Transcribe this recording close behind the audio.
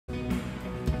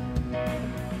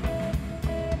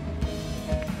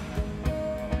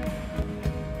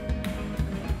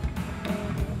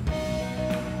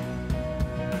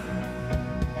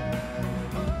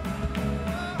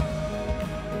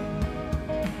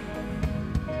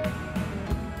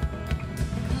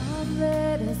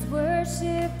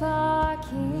worship our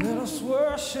King. Let us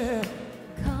worship.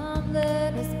 Come,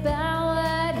 let us bow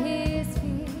at His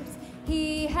feet.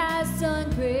 He has done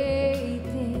great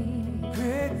things.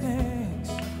 Great things.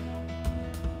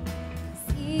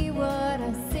 See what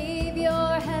our Savior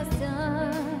has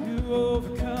done. You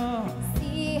overcome.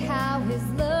 See how His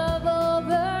love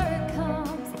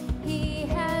overcomes. He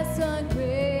has done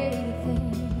great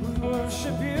things. We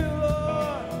worship you,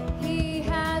 Lord. He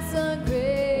has done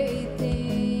great things.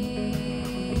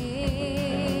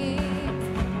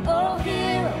 Oh,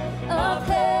 hero of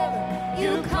heaven,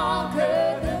 you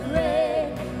conquered the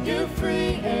grave. You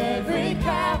free every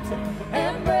captive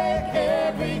and break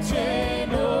every chain,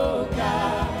 oh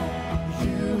God.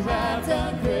 You have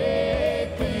done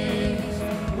great things.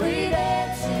 We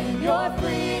dance in your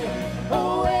freedom,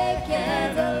 awake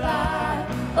and alive.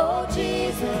 Oh,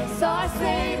 Jesus, our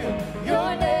Savior,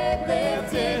 your name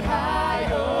lifted high,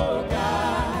 oh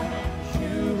God.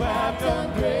 You have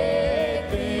done great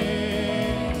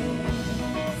things.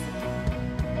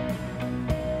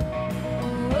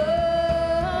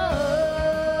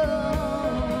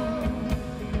 Oh,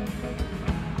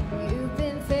 you've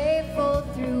been faithful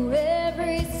through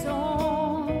every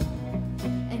storm,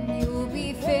 and you'll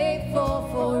be faithful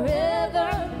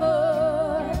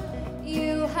forevermore.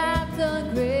 You have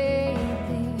done great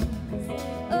things.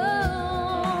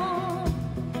 Oh,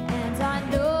 and I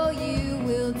know you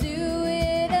will do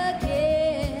it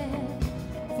again.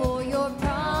 For your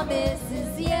promise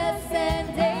is yes and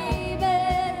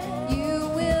amen. You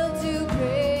will do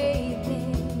great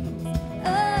things.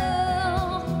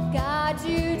 Oh, God,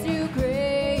 you do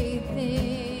great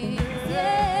things.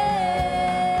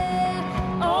 Yeah.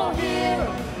 Oh, hero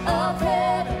of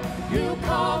heaven, you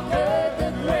conquered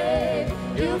the grave.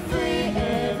 You free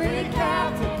every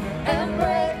captive and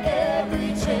break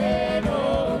every chain,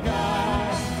 oh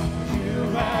God. You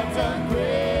have done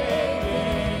great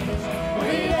things.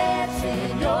 We dance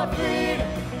in your freedom,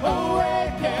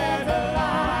 awake and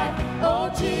alive. Oh,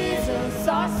 Jesus,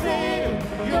 our Savior,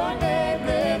 your name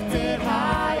lifted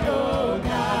high, oh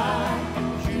God.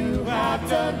 You have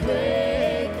done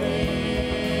great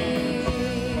things.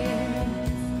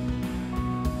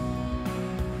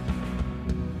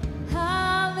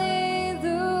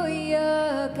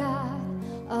 Hallelujah, God,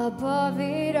 above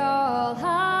it all.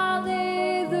 Hallelujah,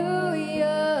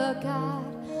 God,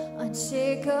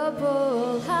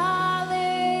 unshakable.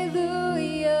 Hallelujah,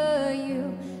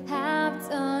 you have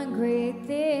done great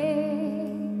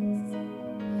things.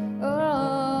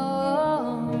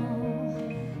 Oh,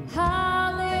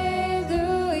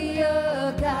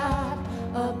 hallelujah, God,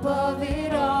 above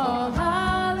it all.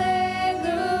 Hallelujah,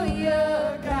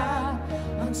 God,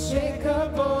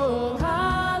 unshakable.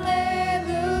 Hallelujah,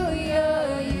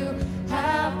 you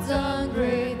have done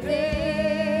great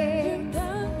things.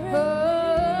 Oh,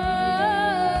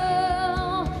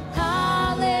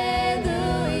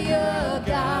 hallelujah,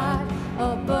 God,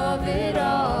 above it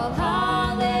all.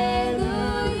 Hallelujah,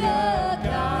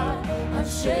 God,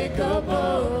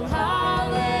 unshakable.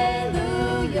 Hallelujah,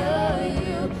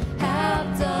 you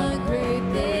have done great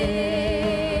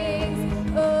things.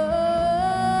 Oh,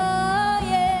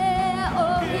 yeah.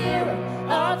 Oh, hero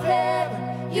of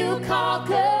heaven, you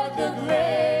conquered the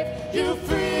grave. You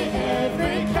free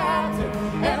every captive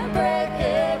and break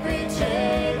every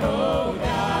chain, oh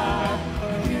God.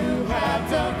 You have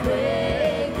done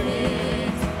great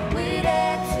things. We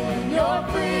dance in your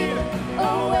freedom,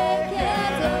 awake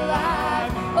and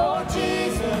alive. Oh,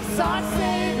 Jesus, our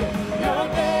Savior, your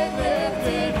name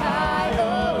lifted high,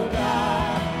 oh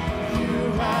God. You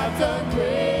have done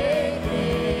great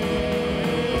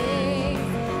things.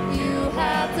 You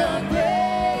have done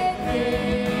great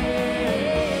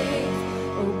things.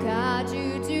 Oh God, you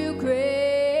do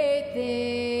great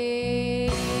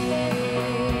things.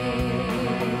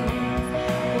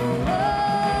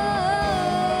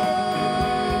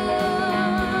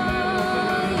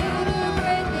 Oh, you do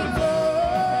great things,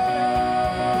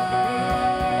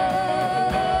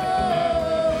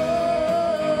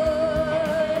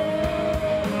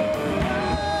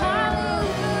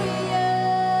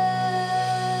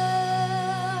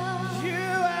 Hallelujah. You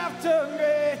have done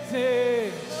great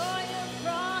things. Oh, you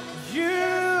promised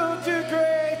You do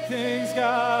great things,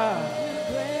 God.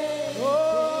 great.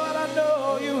 Oh, and I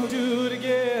know you'll do it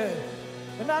again.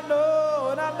 And I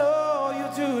know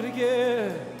you'll do it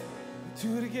again.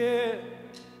 Do it again.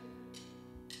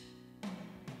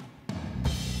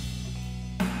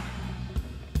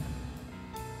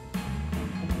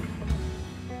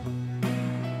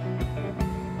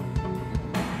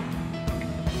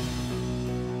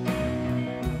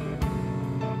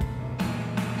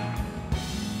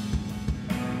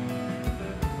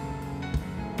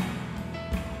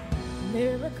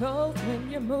 miracles when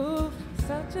you move.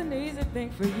 Such an easy thing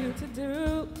for you to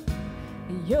do.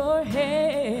 Your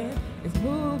hand is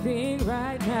moving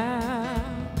right now.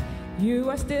 You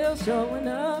are still showing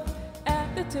up at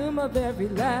the tomb of every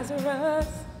Lazarus.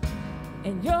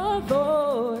 And your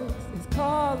voice is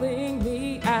calling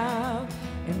me out.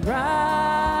 And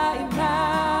right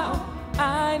now,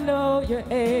 I know you're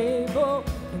able.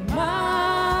 And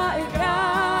my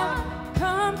God,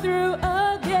 come through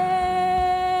again.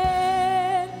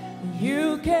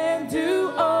 You can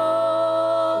do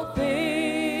all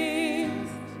things.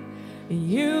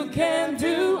 You can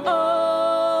do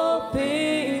all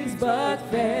things but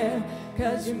fail.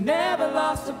 'Cause you never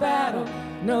lost a battle.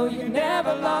 No, you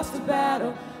never lost a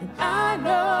battle. And I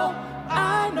know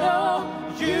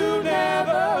you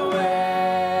never will.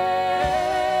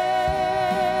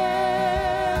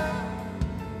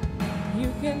 You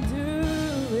can do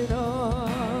it all.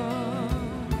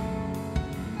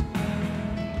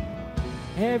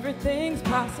 Everything's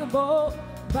possible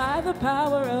by the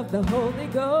power of the Holy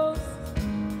Ghost.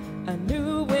 A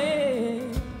new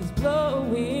wind is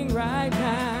blowing right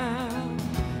now,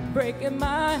 breaking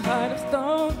my heart of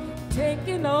stone,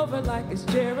 taking over like it's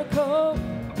Jericho.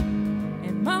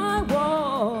 And my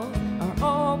walls are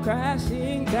all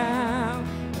crashing down.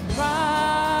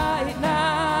 Right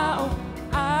now,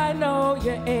 I know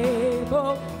you're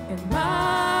able. And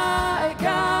my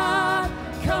God,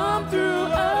 come through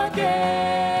again.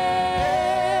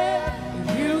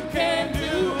 You can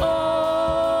do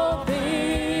all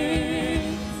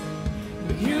things.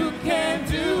 You can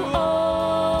do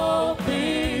all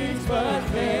things but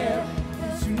fail.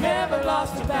 'Cause you never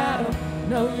lost a battle.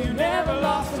 No, you never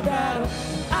lost a battle.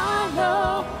 I know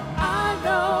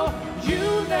you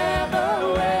never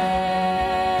will.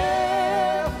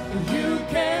 You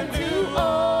can do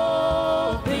all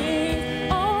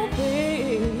things, all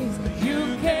things. You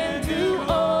can do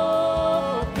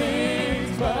all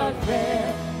things but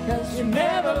fail. 'Cause you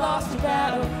never lost a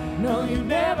battle. No, you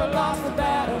never lost a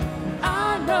battle. I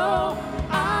know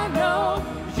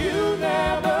you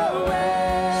never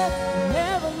will. You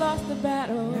never lost a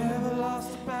battle. Never lost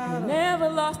a battle. Never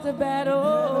lost a battle.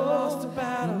 Never lost a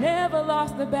battle. Never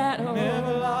lost a battle.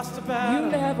 Never lost a battle. You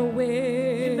never will.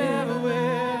 You never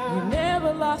will. You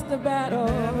never lost a battle.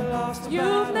 Never lost a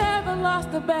You've battle. never lost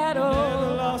a battle.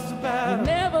 Never lost a battle. You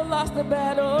never lost a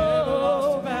battle. Never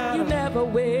lost a battle. You never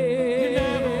will. You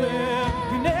never will.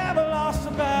 You never lost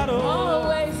a battle.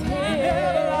 Always here. You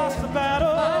never lost a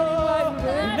battle. Fighting while you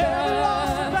You never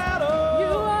lost a battle.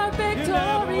 You are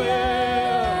victorious.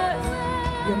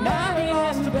 You're mighty in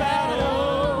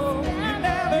battle. You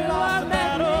never lost a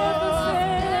battle.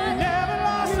 You never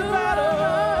lost a battle.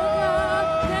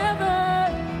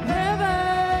 Never.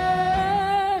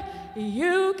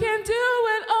 You can do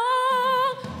it all.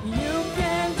 You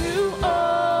can do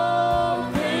all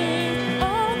things,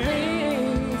 all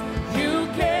things. You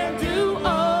can do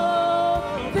all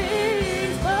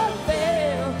things but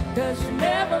fail. 'Cause you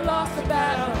never lost a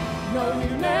battle. No,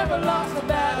 you never lost a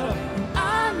battle. And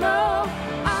I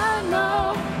know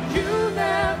you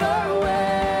never will.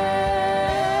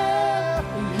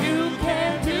 You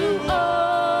can do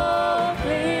all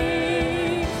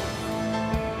things.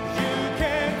 You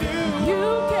can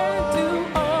do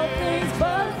all things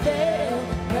but fail.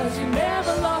 'Cause you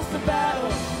never lost a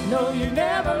battle. No, you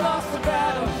never lost a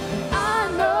battle. And I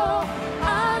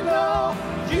know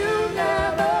you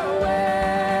never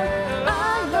will.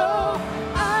 I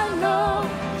know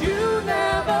you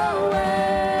never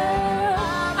will.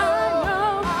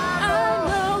 I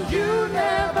know you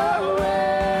never will.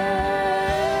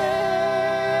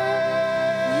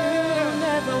 You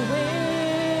never will.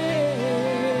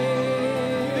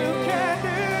 You can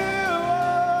do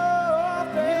all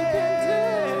things.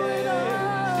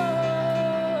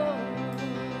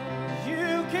 You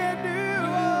can do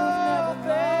all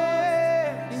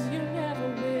things. And you never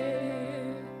will.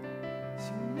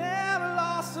 You never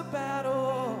lost a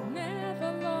battle. Never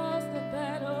lost a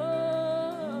battle.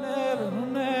 Never, no,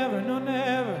 never, no,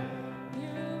 never.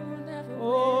 You never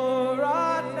Oh,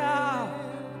 right now,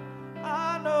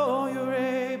 I know you're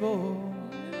able.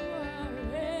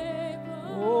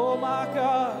 Oh, my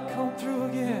God, come through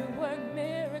again. Work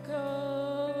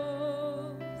miracles.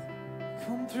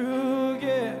 Come through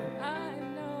again. I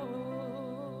know.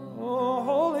 Oh,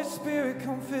 Holy Spirit,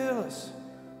 come fill us.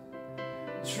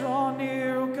 Draw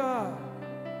near, oh God,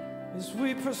 as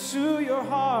we pursue your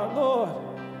heart, Lord.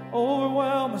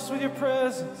 Overwhelm us with your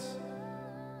presence.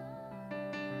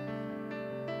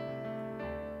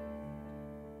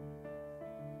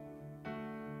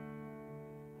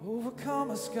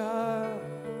 Overcome us, God.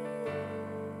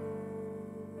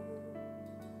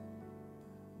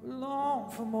 long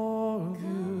for more of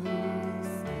you.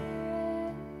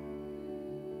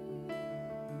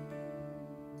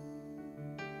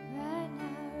 Right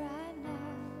now,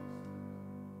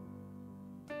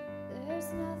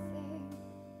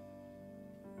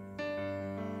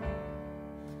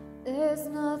 there's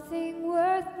nothing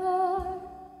worth more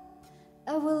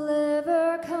that will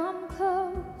ever come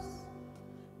close.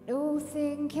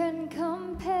 Nothing can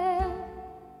compare.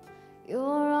 You're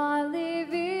our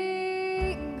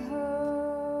living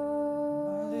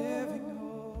hope.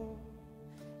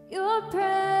 Your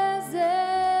presence,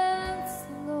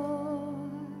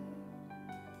 Lord.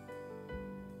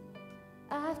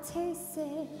 I've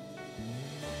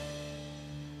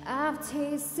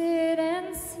tasted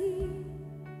and seen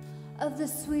of the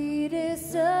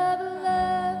sweetest of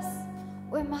loves,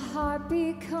 where my heart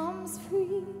becomes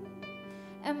free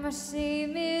and my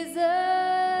shame is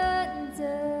undone.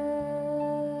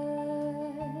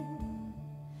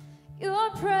 Your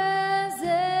presence,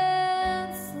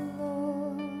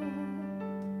 Lord.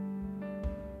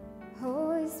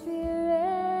 Holy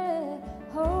Spirit,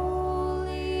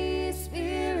 Holy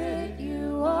Spirit,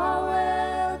 you are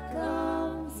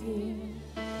welcome here.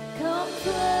 Come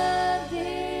flood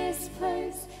this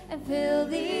place and fill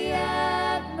the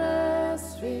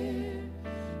atmosphere.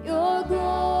 Your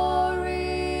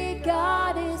glory,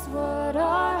 God, is what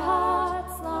our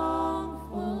hearts long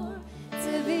for,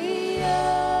 to be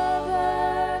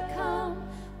overcome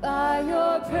by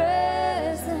your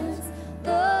presence,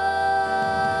 Lord.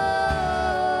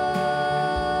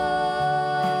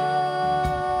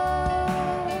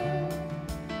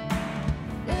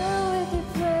 Fill with your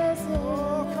presence.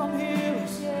 Oh, come heal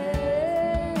us.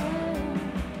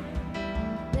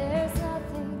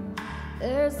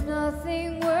 There's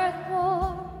nothing worth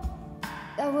more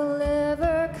that will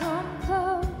ever come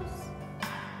close.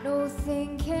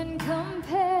 Nothing can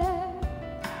compare.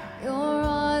 You're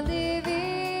our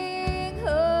living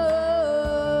hope.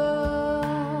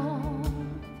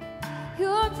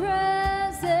 Your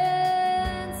presence,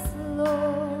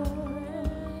 Lord.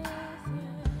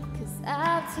 'Cause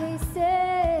I've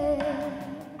tasted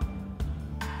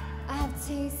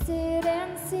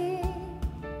and seen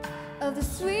of the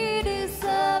sweetest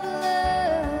of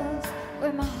loves,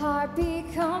 where my heart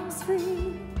becomes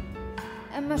free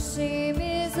and my shame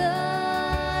is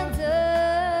undone.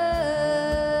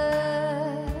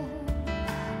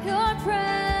 Your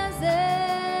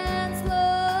presence, Lord.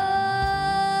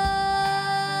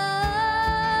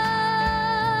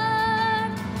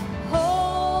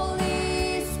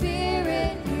 Holy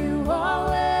Spirit, you are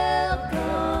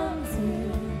welcome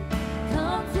here.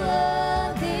 Come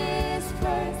flood this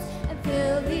place and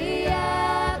fill the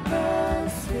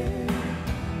atmosphere.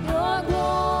 Your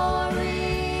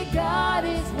glory, God,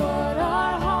 is what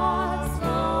our hearts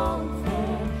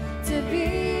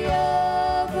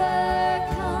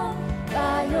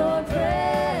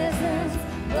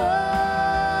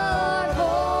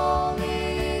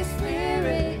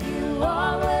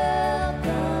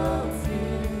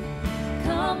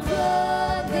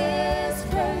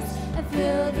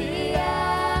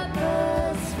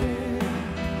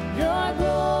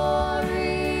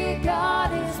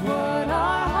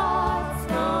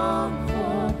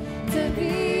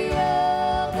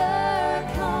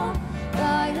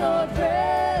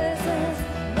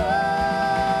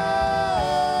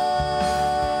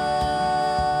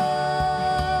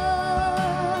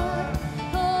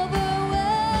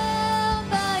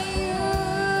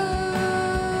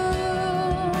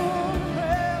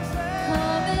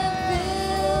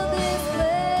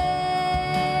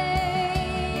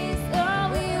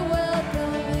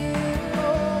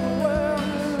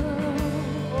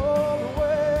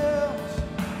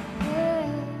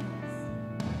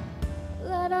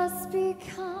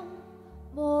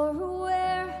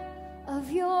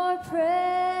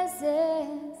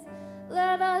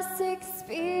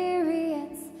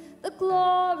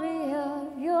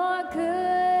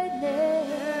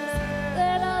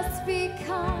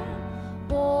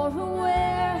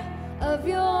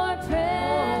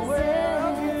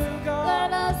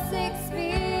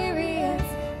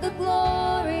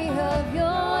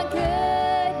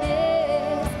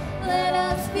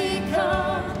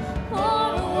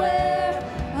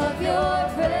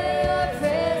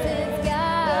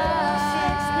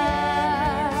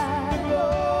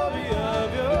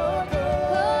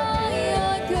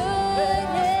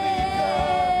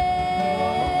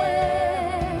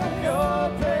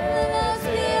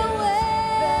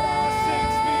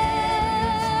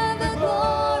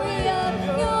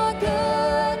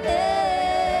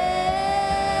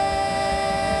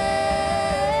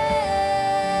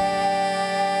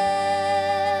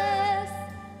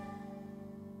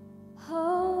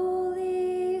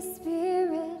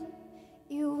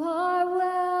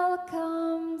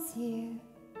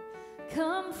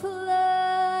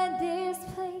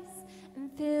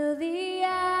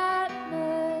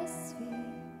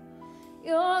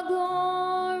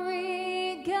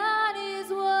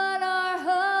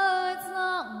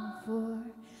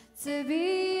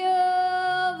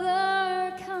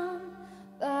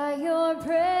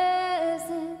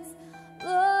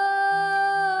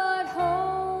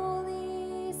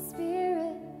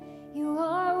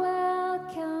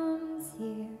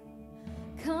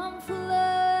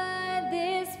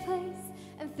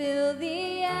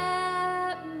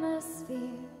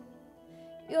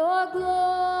Your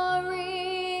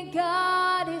glory,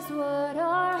 God, is what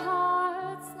our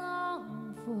hearts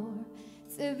long for,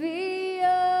 to be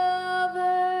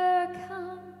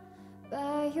overcome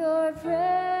by your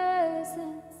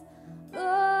presence, Lord.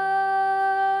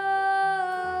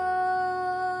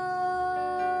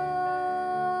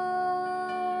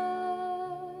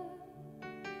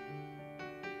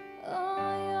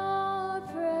 Oh, your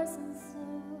presence,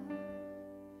 Lord,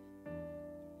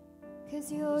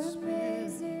 'cause you're amazing.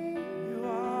 You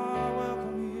are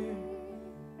welcome here.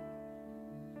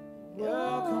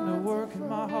 Welcome to work in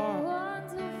my heart.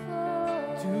 Wonderful.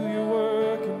 Do your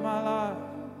work in my life.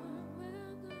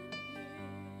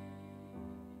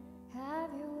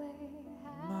 Have your way.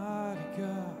 Mighty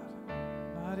God,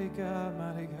 mighty God,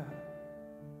 mighty God.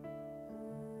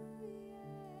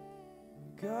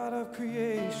 God of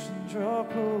creation, draw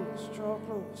close to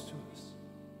us.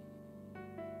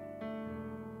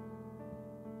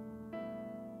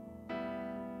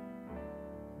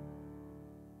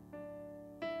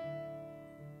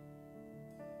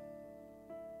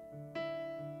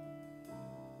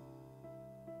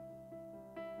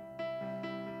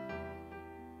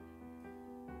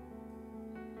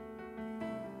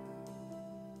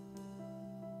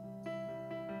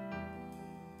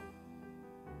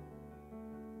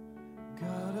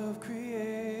 God of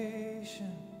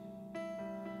creation,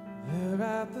 there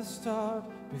at the start,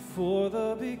 before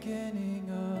the beginning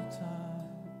of time.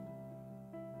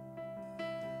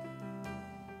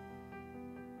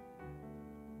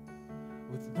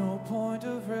 With no point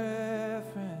of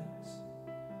reference,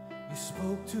 you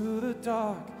spoke to the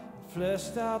dark and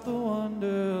fleshed out the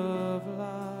wonder of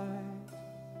light.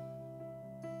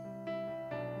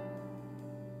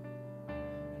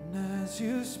 And as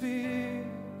you speak,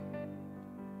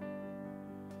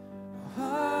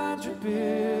 100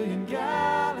 billion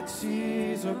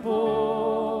galaxies are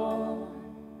born.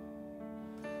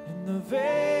 In the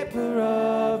vapor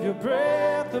of your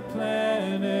breath, the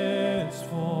planets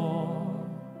form.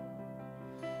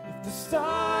 If the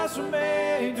stars were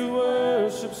made to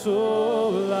worship so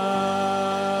alive,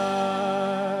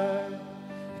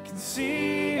 I can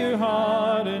see your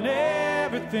heart in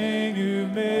everything you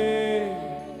made.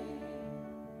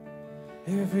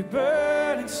 Every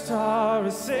burning star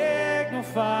a signal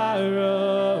fire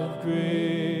of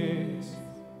grace.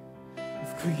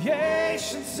 If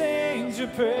creation sings your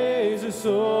praises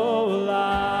so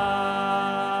alive,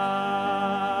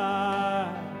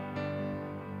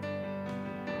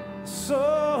 so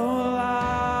alive.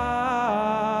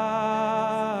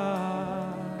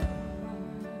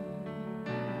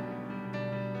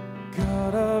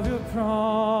 God of your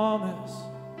promise,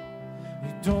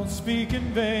 you don't speak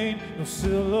in vain, no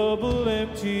syllable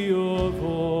empty or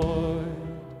void.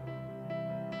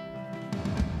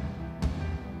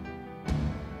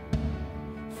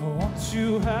 For once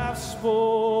you have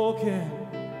spoken,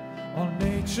 all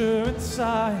nature and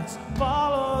science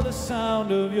follow the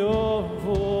sound of your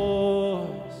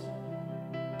voice.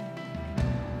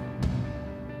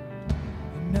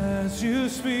 And as you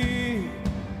speak,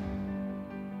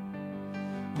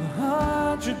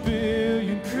 100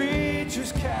 billion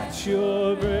creatures catch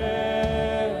your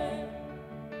breath,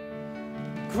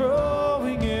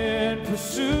 growing in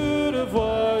pursuit of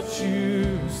what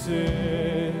you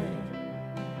said.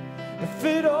 If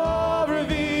it all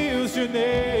reveals your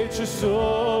nature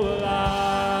so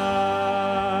alive,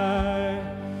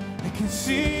 I can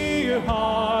see your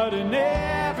heart in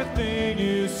everything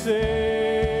you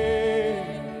say.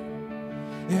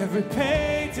 Every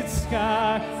painted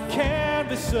sky,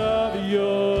 canvas of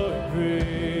your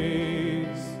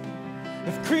grace.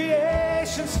 If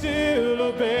creation still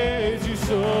obeys you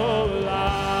so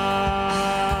alive,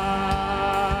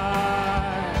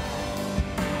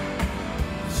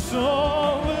 so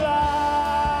alive,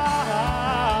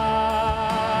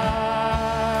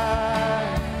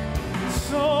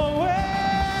 so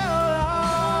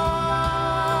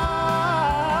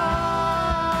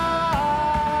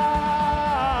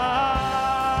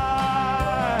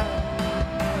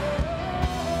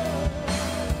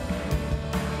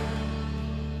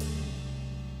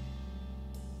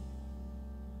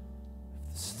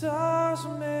stars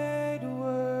are made to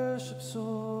worship so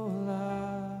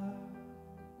alive.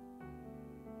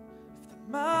 If the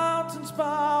mountains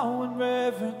bow in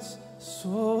reverence so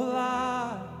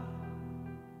alive.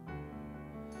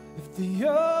 If the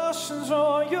oceans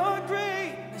roar your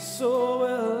greatness so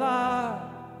alive.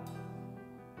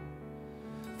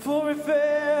 For if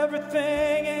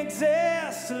everything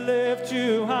exists to lift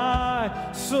you high,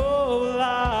 so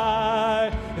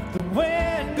alive. If the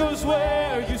wind goes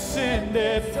where you send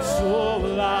it, so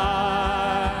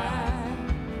alive.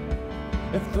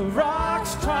 If the rock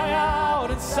hearts cry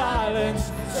out in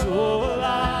silence, so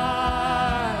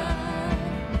alive.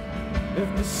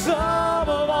 If the sum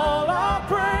of all our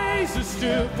praises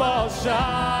still falls shy,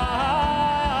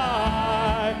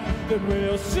 then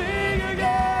we'll sing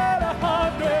again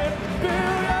 100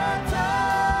 billion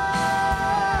times.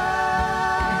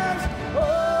 Oh,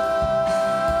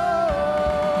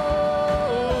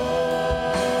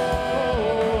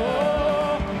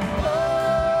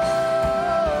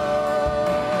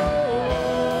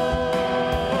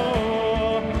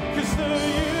 cause the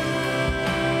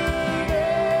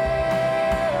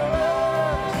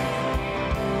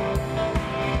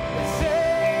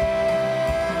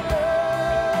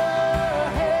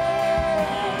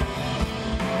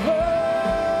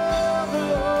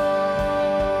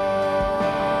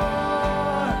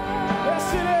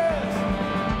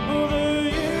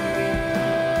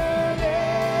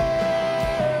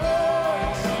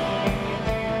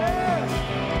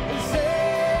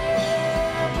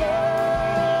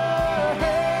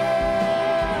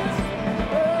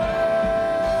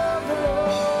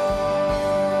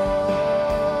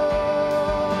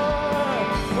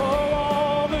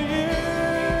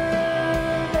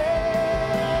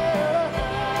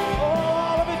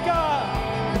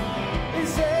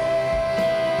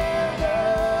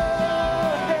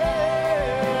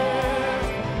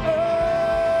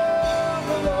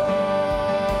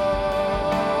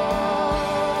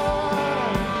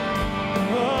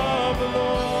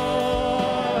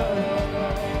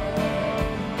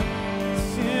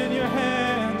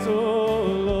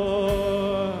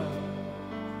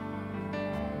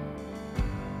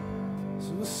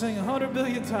sing 100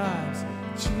 billion times.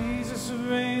 Jesus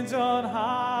reigns on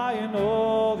high in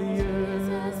all the earth.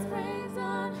 Jesus reigns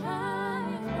on high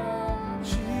in all the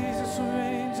Jesus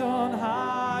reigns on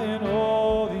high in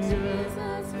all the earth.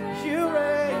 Jesus reigns You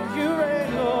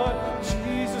reign, Lord.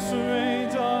 Jesus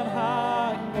reigns on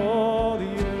high in all the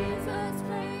earth. Jesus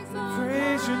reigns on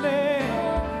Praise your high.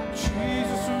 name.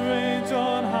 Jesus reigns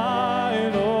on high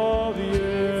in all the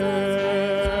earth.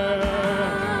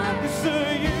 It's the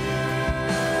universe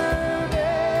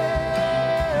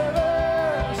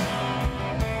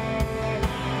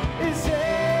is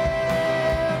in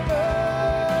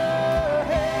the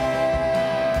hands of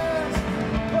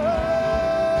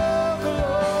the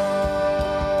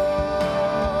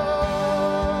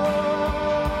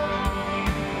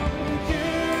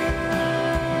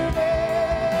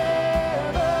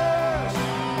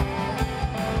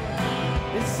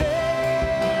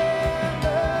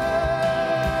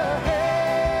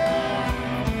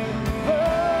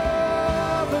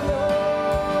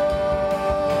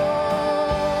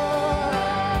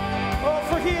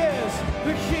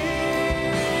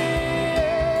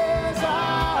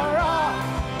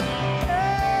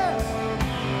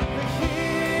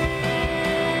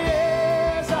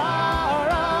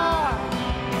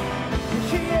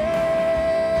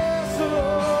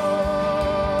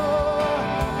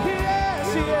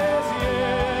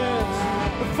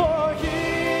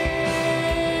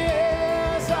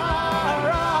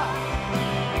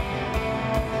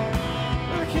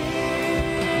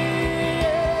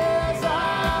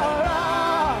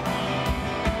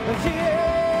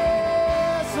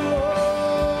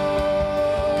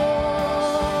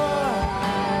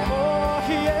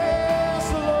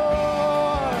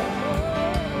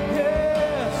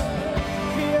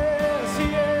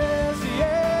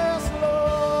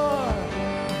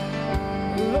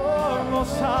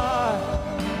Most High,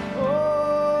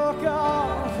 oh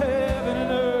God of heaven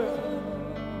and earth,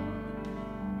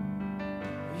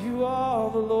 you are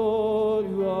the Lord,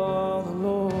 you are the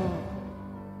Lord,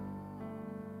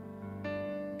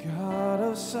 God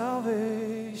of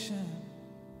salvation.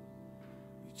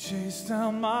 You chase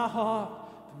down my heart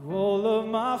through all of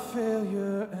my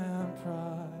failure and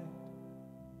pride.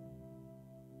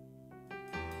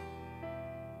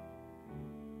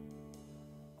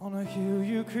 On a hill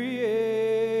you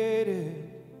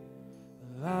created,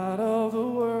 the light of the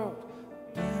world,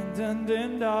 abandoned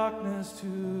in darkness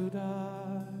to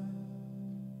die.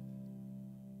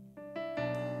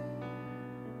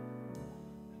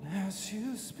 And as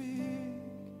you speak,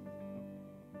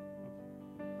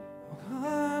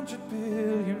 100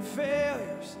 billion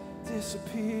failures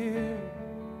disappear.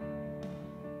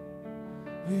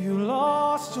 You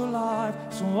lost your life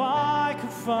so I could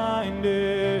find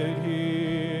it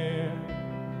here.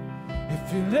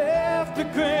 If you left the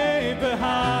grave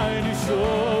behind you so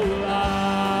alive,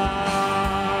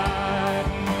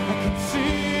 I can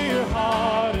see your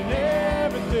heart in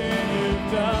everything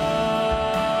you've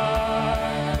done.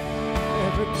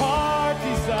 Every part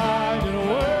designed in a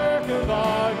work of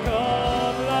art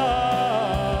called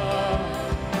love.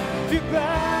 if you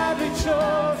gladly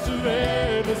chose to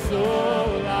live a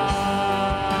soul life.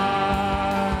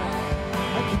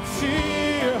 I can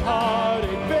see your heart a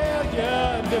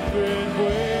billion different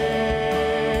ways.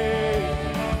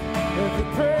 Every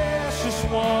precious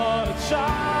one, a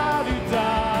child who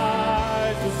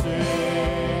died to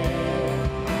save.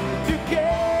 If you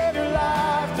gave your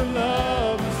life to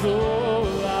love and soul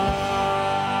life,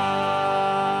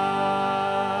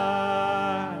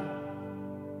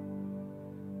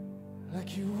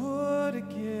 like you would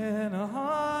again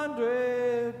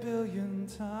 100 billion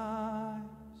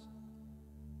times.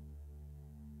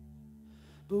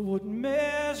 But what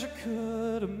measure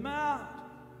could amount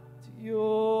to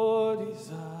your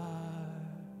desire?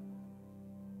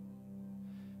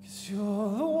 'Cause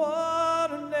you're the one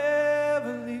who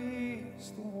never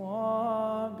leaves the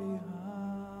one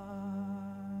behind.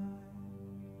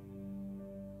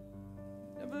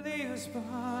 Never leave us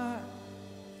behind.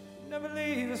 Never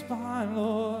leave us behind,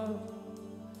 Lord.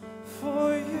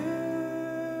 For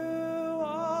you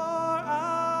are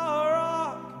our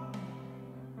rock.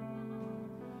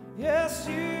 Yes,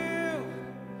 you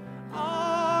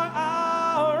are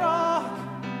our rock.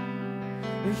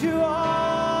 You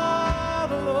are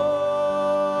the Lord.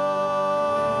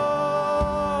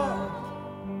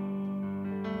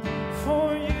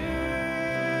 For you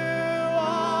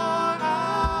are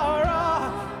our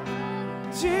rock.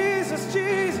 Jesus,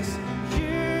 Jesus,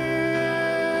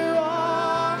 you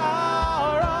are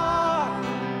our rock.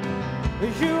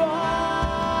 You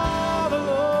are the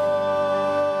Lord.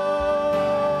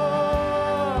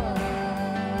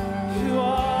 You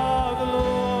are the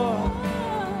Lord.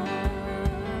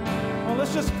 Oh,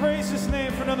 let's just praise His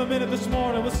name for another minute this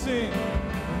morning. Let's sing.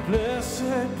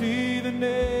 Blessed be the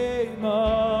name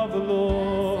of the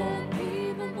Lord.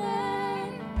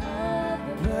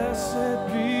 Blessed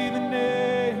be the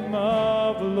name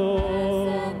of the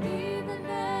Lord.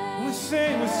 We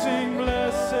sing,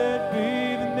 blessed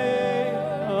be the name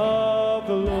of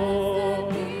the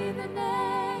Lord.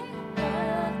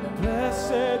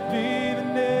 Blessed be the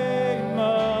name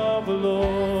of the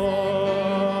Lord.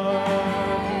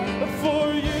 For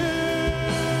you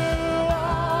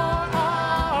are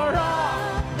our rock.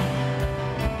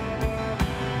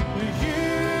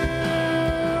 You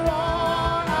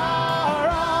are our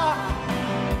rock.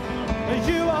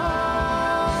 You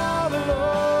are the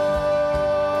Lord.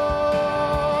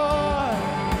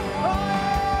 Oh,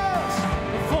 yes.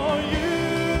 For you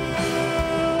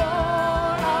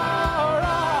are our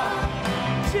rock.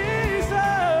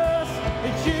 Jesus,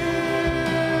 you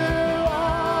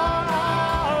are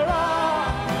our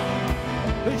rock.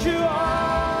 You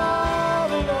are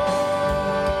the Lord.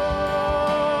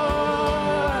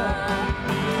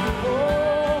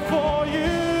 Oh, for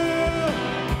you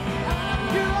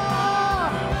are,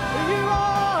 you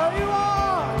are, you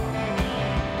are.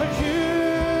 You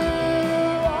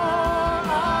are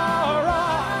our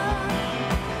rock.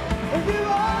 You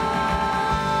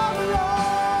are the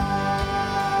Lord.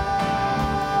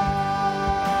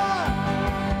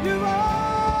 You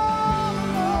are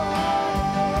the Lord.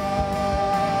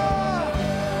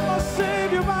 My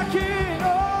Savior, my King,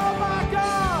 oh my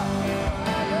God.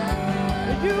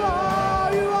 You are,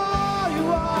 you are, you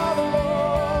are the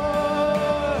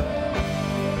Lord.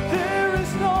 There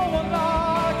is no one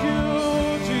like you,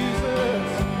 Jesus.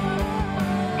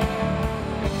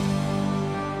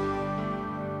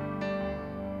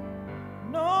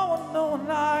 No one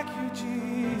like you,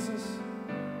 Jesus.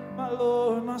 My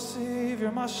Lord, my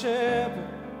Savior, my Shepherd.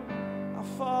 I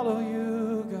follow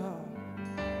you, God.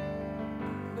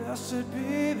 Blessed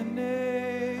be the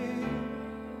name.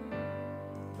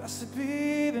 Blessed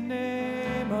be the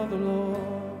name of the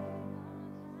Lord.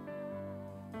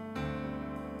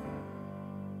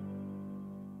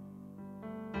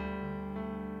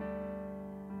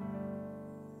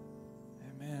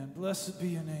 Amen. Blessed be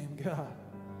your name, God.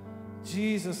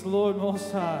 Jesus, Lord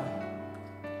Most High.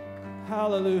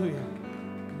 Hallelujah.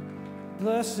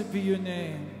 Blessed be your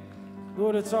name.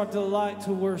 Lord, it's our delight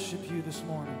to worship you this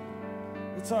morning.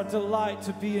 It's our delight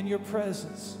to be in your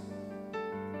presence.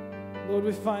 Lord,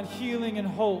 we find healing and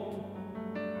hope,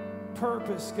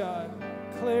 purpose, God,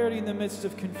 clarity in the midst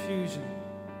of confusion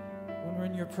when we're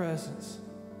in your presence.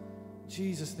 In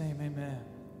Jesus' name, amen.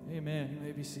 Amen. You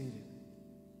may be seated.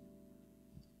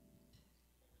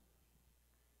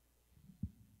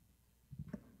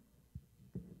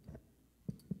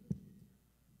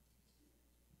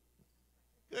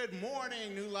 Good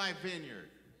morning, New Life Vineyard.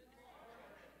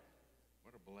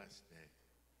 What a blessed day.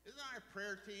 Isn't our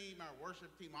prayer team, our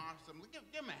worship team awesome? Give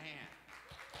them a hand.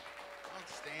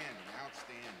 Outstanding,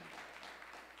 outstanding.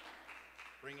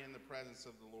 Bring in the presence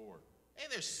of the Lord. Hey,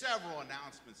 there's several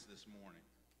announcements this morning.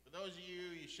 For those of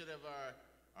you, you should have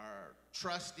our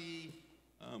trusty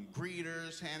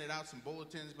greeters handed out some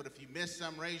bulletins, but if you missed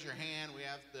some, raise your hand. We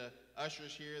have the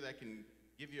ushers here that can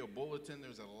give you a bulletin.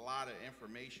 There's a lot of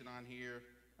information on here.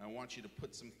 I want you to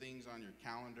put some things on your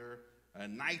calendar.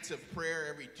 Nights of prayer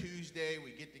every Tuesday.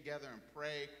 We get together and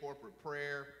pray, corporate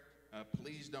prayer.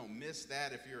 Please don't miss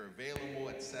that if you're available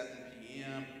at 7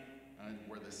 p.m.,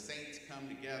 where the saints come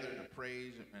together to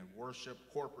praise and worship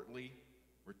corporately.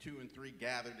 Where 2 and 3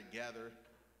 gather together,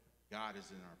 God is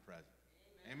in our presence.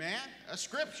 Amen? That's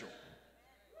scriptural.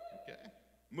 Okay.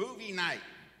 Movie night.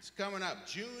 It's coming up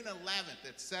June 11th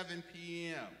at 7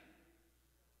 p.m.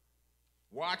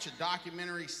 Watch a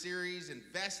documentary series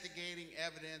investigating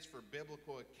evidence for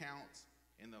biblical accounts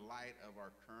in the light of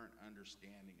our current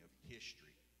understanding of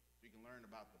history. You can learn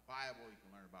about the Bible, you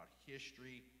can learn about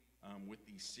history with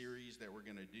these series that we're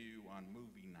going to do on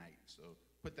movie night. So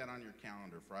put that on your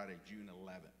calendar, Friday, June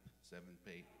 11th,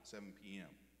 7 p.m.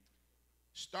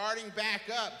 Starting back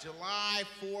up, July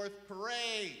 4th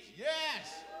parades.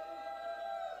 Yes!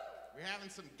 We're having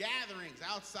some gatherings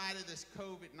outside of this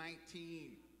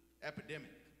COVID-19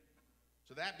 epidemic.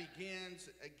 So that begins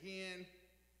again.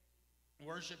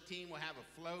 Worship team will have a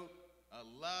float.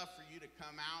 Love for you to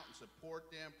come out and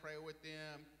support them, pray with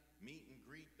them, meet and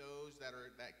greet those that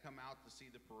come out to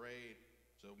see the parade.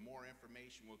 So more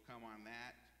information will come on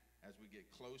that as we get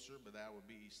closer, but that will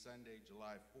be Sunday,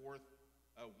 July 4th.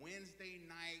 Wednesday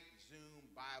night Zoom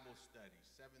Bible study,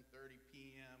 7:30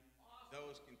 p.m. Awesome.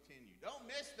 Those continue. Don't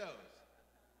miss those.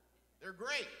 They're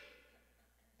great.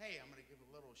 Hey, I'm going to give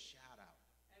a little shout out.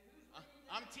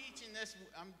 I'm teaching this.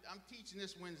 I'm teaching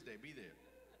this Wednesday. Be there.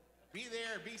 Be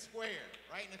there. Be square.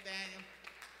 Right, Nathaniel?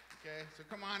 Okay. So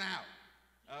come on out.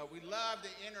 We love to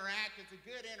interact. It's a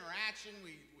good interaction.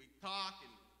 We talk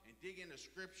and dig into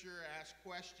Scripture, ask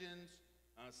questions,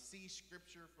 see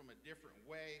Scripture from a different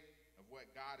way of what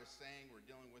God is saying. We're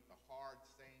dealing with the hard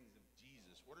sayings of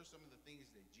Jesus. What are some of the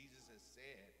things that Jesus has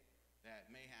said that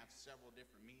may have several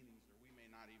different meanings, or we may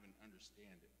not even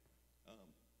understand it?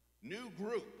 New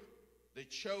group, The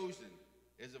Chosen,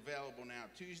 is available now.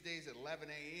 Tuesdays at 11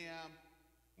 a.m.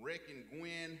 Rick and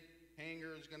Gwen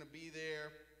Hanger is going to be there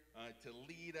to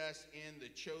lead us in the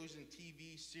Chosen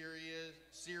TV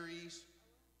series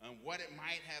on what it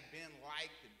might have been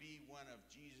like to be one of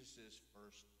Jesus's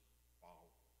first followers.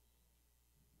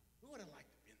 Who would have liked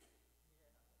to be there?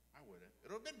 I would have. It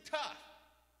would have been tough,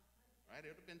 right? It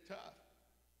would have been tough.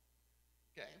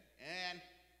 Okay, and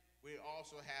we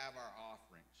also have our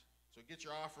offerings. So get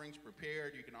your offerings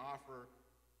prepared. You can offer,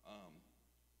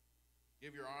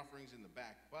 give your offerings in the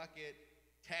back bucket,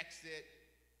 text it,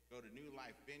 go to New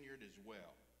Life Vineyard as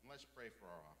well. And let's pray for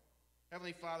our offering.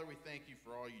 Heavenly Father, we thank you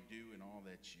for all you do and all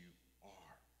that you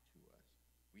are to us.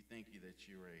 We thank you that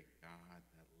you're a God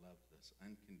that loves us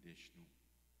unconditionally.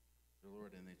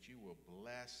 Lord, and that you will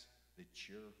bless the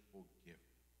cheerful giver.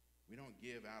 We don't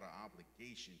give out of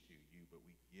obligation to you, but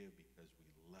we give because we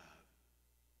love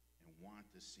and want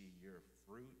to see your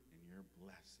fruit and your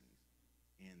blessings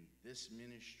in this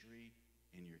ministry,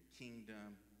 in your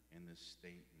kingdom, in this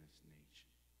state, and this nation.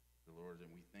 Lord,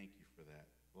 and we thank you for that.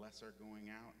 Bless our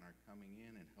going out and our coming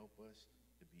in, and help us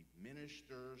to be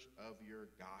ministers of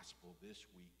your gospel this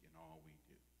week in all we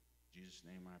do. In Jesus'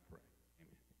 name I pray.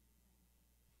 Amen.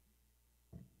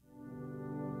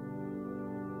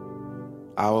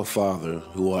 Our Father,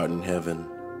 who art in heaven,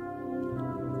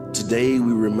 today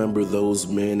we remember those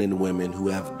men and women who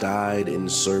have died in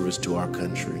service to our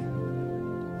country.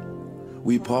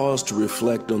 We pause to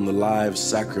reflect on the lives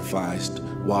sacrificed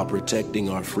while protecting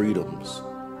our freedoms.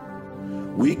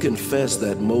 We confess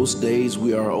that most days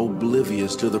we are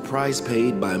oblivious to the price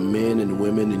paid by men and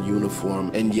women in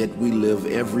uniform, and yet we live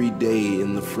every day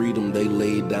in the freedom they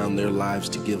laid down their lives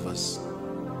to give us.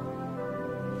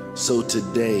 So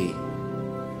today,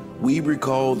 we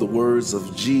recall the words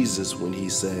of Jesus when he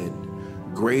said,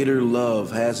 "Greater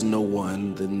love has no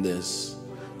one than this,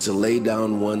 to lay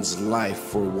down one's life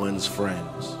for one's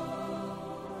friends."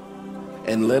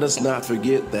 And let us not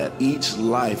forget that each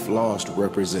life lost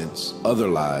represents other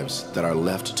lives that are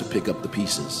left to pick up the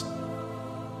pieces.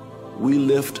 We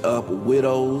lift up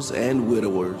widows and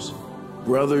widowers,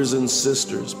 brothers and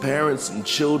sisters, parents and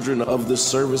children of the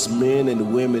servicemen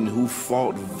and women who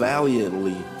fought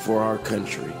valiantly for our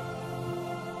country.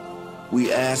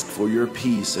 We ask for your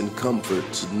peace and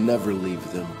comfort to never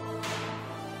leave them.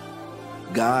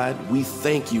 God, we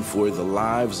thank you for the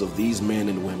lives of these men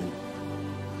and women.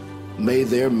 May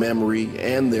their memory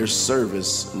and their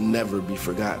service never be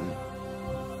forgotten.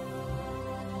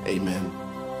 Amen.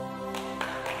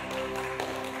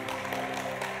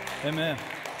 Amen.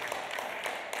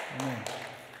 Amen.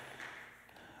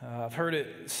 I've heard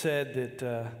it said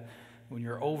that when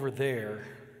you're over there,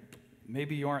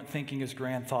 maybe you aren't thinking as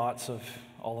grand thoughts of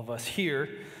all of us here.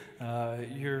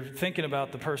 You're thinking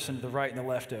about the person to the right and the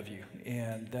left of you,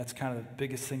 and that's kind of the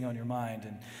biggest thing on your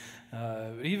mind.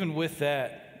 And even with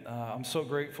that, I'm so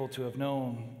grateful to have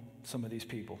known some of these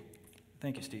people.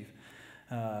 Thank you, Steve.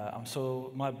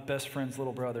 My best friend's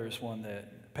little brother is one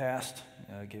that passed,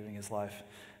 giving his life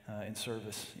in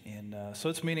service, and so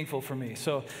it's meaningful for me.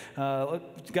 So,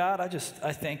 God,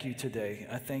 I thank you today.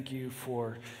 I thank you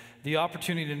for the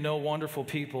opportunity to know wonderful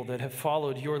people that have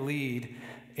followed your lead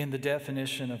in the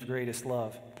definition of greatest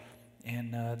love.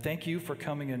 And thank you for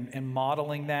coming and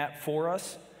modeling that for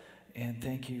us, and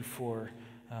thank you for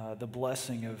the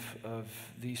blessing of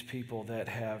these people that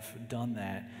have done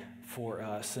that for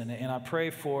us. And I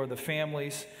pray for the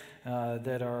families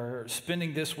that are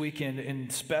spending this weekend in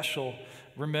special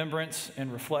remembrance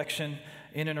and reflection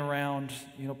in and around,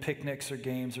 picnics or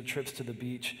games or trips to the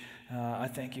beach. I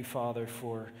thank you, Father,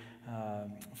 for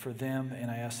them, and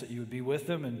I ask that you would be with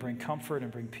them and bring comfort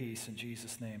and bring peace in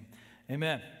Jesus' name.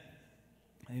 Amen.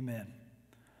 Amen.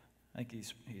 I think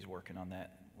he's working on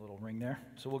that little ring there,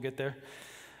 so we'll get there.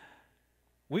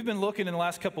 We've been looking in the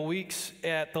last couple weeks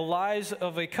at the lives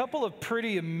of a couple of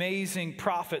pretty amazing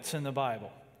prophets in the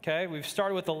Bible. Okay, we've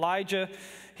started with Elijah.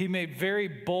 He made very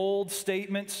bold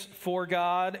statements for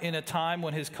God in a time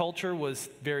when his culture was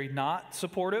very not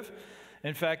supportive.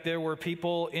 In fact, there were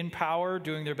people in power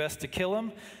doing their best to kill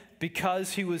him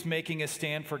because he was making a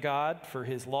stand for God, for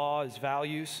his law, his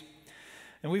values.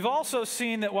 And we've also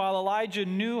seen that while Elijah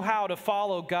knew how to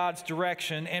follow God's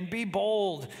direction and be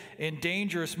bold in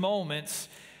dangerous moments,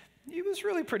 he was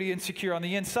really pretty insecure on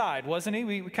the inside, wasn't he?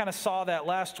 We kind of saw that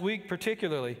last week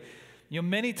particularly.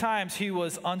 Many times he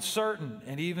was uncertain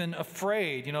and even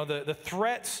afraid. The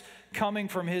threats coming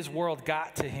from his world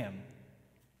got to him.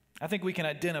 I think we can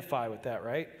identify with that,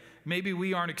 right? Maybe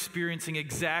we aren't experiencing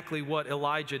exactly what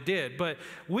Elijah did, but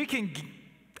we can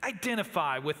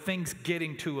identify with things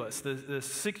getting to us, the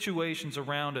situations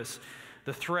around us,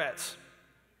 the threats.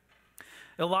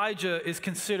 Elijah is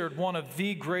considered one of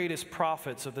the greatest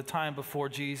prophets of the time before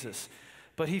Jesus,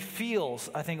 but he feels,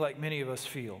 I think, like many of us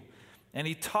feel. And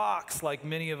he talks like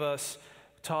many of us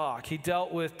talk. He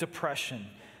dealt with depression.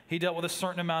 He dealt with a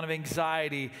certain amount of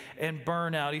anxiety and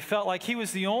burnout. He felt like he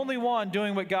was the only one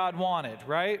doing what God wanted,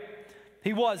 right?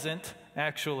 He wasn't,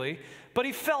 actually, but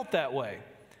he felt that way.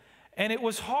 And it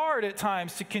was hard at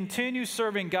times to continue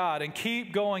serving God and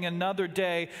keep going another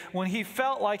day when he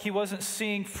felt like he wasn't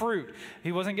seeing fruit.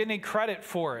 He wasn't getting any credit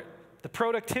for it. The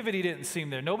productivity didn't seem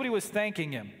there. Nobody was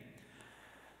thanking him.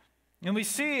 And we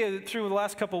see through the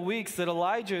last couple of weeks that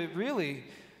Elijah really,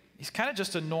 he's kind of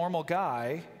just a normal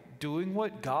guy doing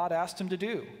what God asked him to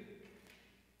do.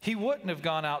 He wouldn't have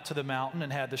gone out to the mountain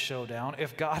and had the showdown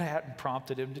if God hadn't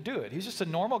prompted him to do it. He's just a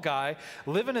normal guy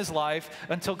living his life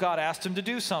until God asked him to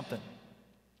do something.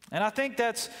 And I think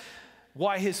that's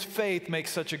why his faith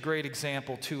makes such a great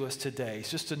example to us today.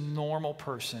 He's just a normal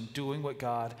person doing what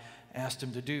God asked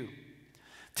him to do.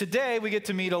 Today we get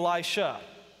to meet Elisha.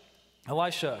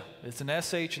 Elisha, it's an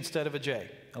SH instead of a J,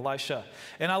 Elisha.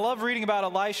 And I love reading about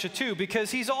Elisha too because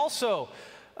he's also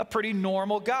a pretty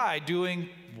normal guy doing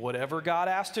whatever God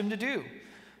asked him to do.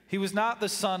 He was not the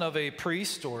son of a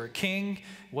priest or a king,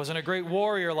 wasn't a great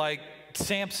warrior like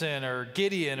Samson or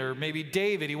Gideon or maybe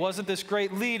David. He wasn't this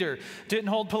great leader, didn't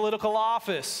hold political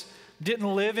office,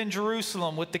 didn't live in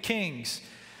Jerusalem with the kings.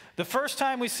 The first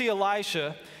time we see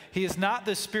Elisha, he is not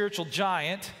this spiritual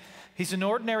giant. He's an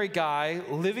ordinary guy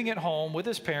living at home with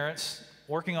his parents,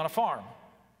 working on a farm.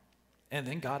 And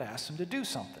then God asked him to do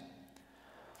something.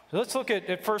 So let's look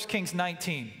at 1 Kings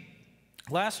 19.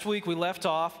 Last week we left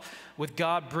off with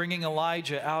God bringing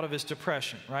Elijah out of his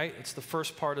depression, right? It's the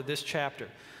first part of this chapter.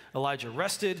 Elijah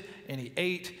rested and he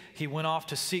ate. He went off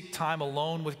to seek time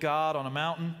alone with God on a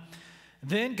mountain.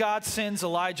 Then God sends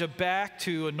Elijah back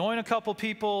to anoint a couple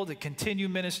people, to continue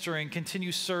ministering,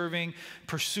 continue serving,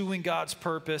 pursuing God's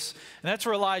purpose. And that's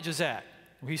where Elijah's at.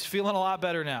 He's feeling a lot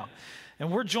better now.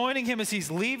 And we're joining him as he's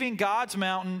leaving God's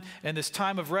mountain and this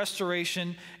time of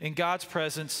restoration in God's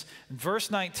presence. In verse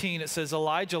 19, it says,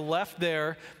 Elijah left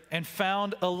there and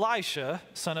found Elisha,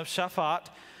 son of Shaphat,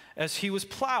 as he was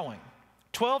plowing.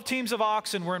 12 teams of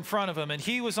oxen were in front of him, and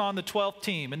he was on the 12th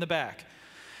team in the back.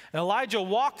 And Elijah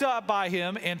walked up by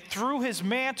him and threw his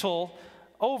mantle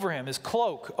over him, his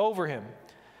cloak over him.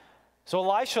 So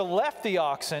Elisha left the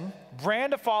oxen, ran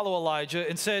to follow Elijah,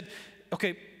 and said,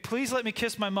 okay, please let me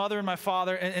kiss my mother and my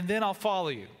father, and then I'll follow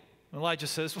you. And Elijah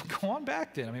says, well, go on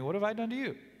back then. I mean, what have I done to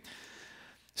you?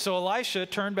 So Elisha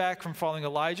turned back from following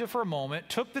Elijah for a moment,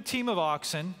 took the team of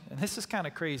oxen, and this is kind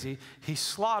of crazy, he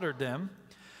slaughtered them,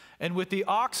 and with the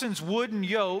oxen's wooden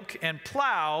yoke and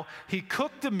plow, he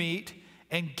cooked the meat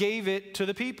and gave it to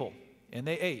the people, and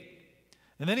they ate.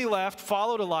 And then he left,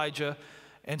 followed Elijah,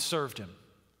 and served him.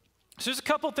 So there's a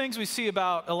couple things we see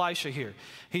about Elisha here.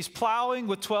 He's plowing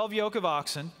with 12 yoke of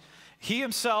oxen. He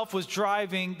himself was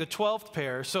driving the 12th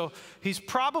pair, so he's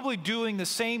probably doing the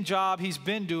same job he's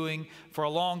been doing for a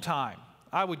long time,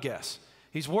 I would guess.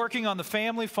 He's working on the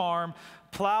family farm,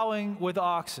 plowing with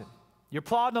oxen. You're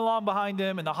plodding along behind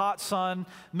him in the hot sun,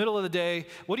 middle of the day.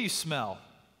 What do you smell?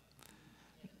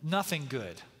 Nothing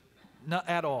good, not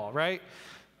at all, right?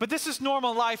 But this is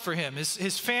normal life for him.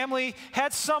 His family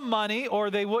had some money,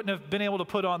 or they wouldn't have been able to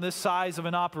put on this size of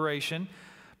an operation,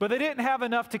 but they didn't have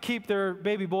enough to keep their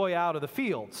baby boy out of the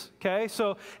fields, okay?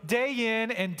 So day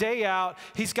in and day out,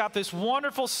 he's got this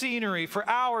wonderful scenery for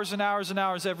hours and hours and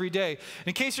hours every day.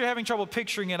 In case you're having trouble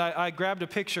picturing it, I grabbed a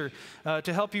picture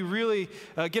to help you really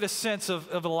get a sense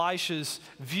of Elisha's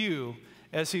view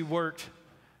as he worked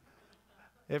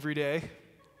every day.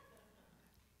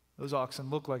 Those oxen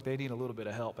look like they need a little bit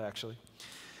of help, actually.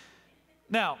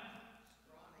 Now,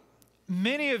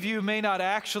 many of you may not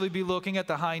actually be looking at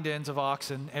the hind ends of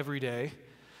oxen every day,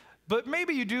 but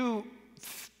maybe you do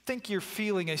think you're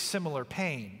feeling a similar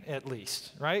pain, at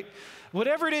least, right?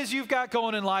 Whatever it is you've got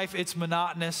going in life, it's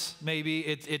monotonous, maybe.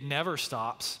 It never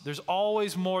stops. There's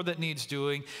always more that needs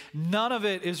doing. None of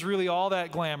it is really all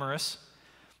that glamorous.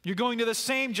 You're going to the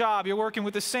same job, you're working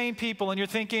with the same people, and you're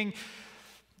thinking,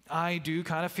 I do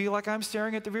kind of feel like I'm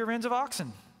staring at the rear ends of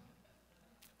oxen.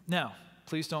 Now,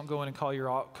 please don't go in and call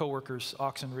your coworkers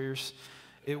oxen rears.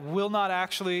 It will not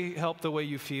actually help the way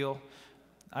you feel.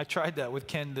 I tried that with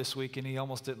Ken this week, and he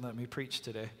almost didn't let me preach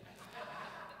today.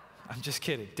 I'm just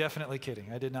kidding, definitely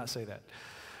kidding. I did not say that.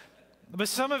 But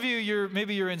some of you,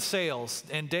 maybe you're in sales,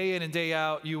 and day in and day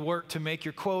out, you work to make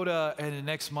your quota, and the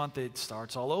next month it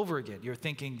starts all over again. You're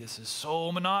thinking, this is so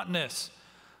monotonous.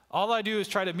 All I do is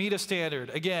try to meet a standard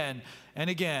again and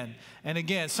again and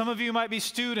again. Some of you might be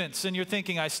students, and you're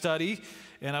thinking, I study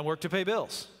and I work to pay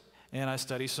bills. And I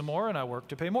study some more and I work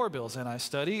to pay more bills. And I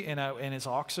study and it's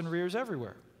oxen rears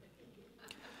everywhere.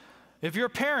 If you're a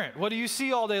parent, what do you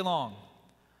see all day long?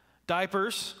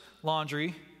 Diapers,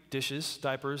 laundry, dishes,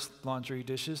 diapers, laundry,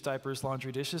 dishes, diapers,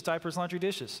 laundry, dishes, diapers, laundry,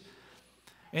 dishes.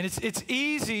 And it's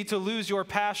easy to lose your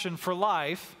passion for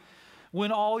life when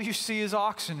all you see is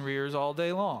oxen rears all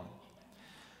day long.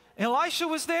 And Elisha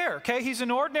was there, okay? He's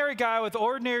an ordinary guy with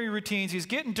ordinary routines. He's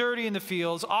getting dirty in the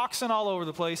fields, oxen all over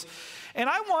the place. And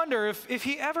I wonder if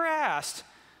he ever asked,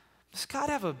 does God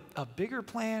have a bigger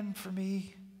plan for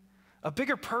me? A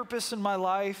bigger purpose in my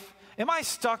life? Am I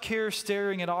stuck here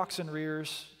staring at oxen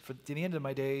rears for the end of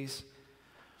my days?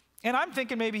 And I'm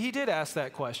thinking maybe he did ask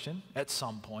that question at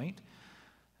some point.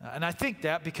 And I think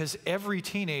that because every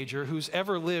teenager who's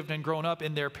ever lived and grown up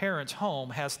in their parents'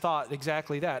 home has thought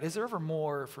exactly that. Is there ever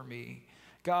more for me?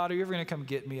 God, are you ever going to come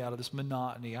get me out of this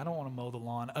monotony? I don't want to mow the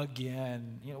lawn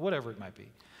again. You know, whatever it might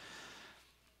be.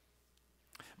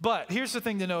 But here's the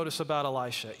thing to notice about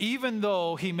Elisha. Even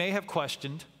though he may have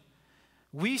questioned,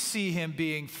 we see him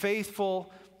being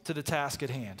faithful to the task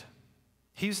at hand.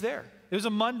 He's there. It was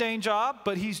a mundane job,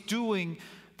 but he's doing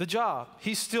the job.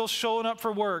 He's still showing up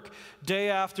for work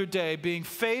day after day, being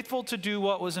faithful to do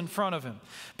what was in front of him.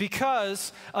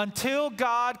 Because until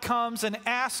God comes and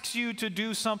asks you to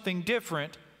do something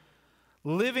different,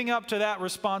 living up to that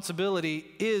responsibility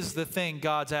is the thing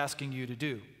God's asking you to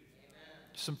do. Amen.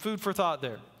 Some food for thought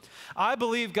there. I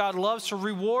believe God loves to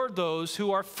reward those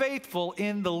who are faithful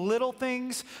in the little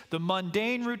things, the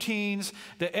mundane routines,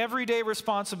 the everyday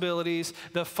responsibilities,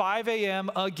 the 5 a.m.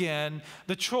 again,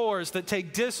 the chores that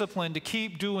take discipline to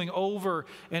keep doing over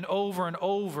and over and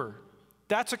over.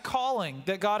 That's a calling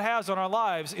that God has on our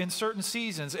lives in certain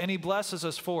seasons, and He blesses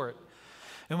us for it.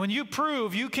 And when you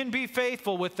prove you can be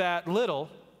faithful with that little,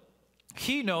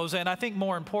 He knows, and I think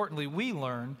more importantly, we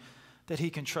learn that He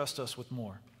can trust us with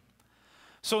more.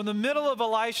 So in the middle of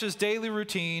Elisha's daily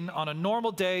routine, on a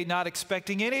normal day, not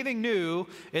expecting anything new,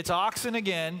 it's oxen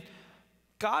again,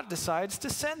 God decides to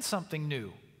send something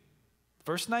new.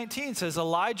 Verse 19 says,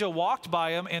 Elijah walked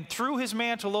by him and threw his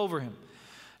mantle over him.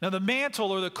 Now the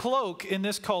mantle or the cloak in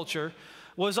this culture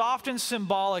was often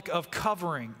symbolic of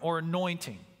covering or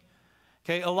anointing.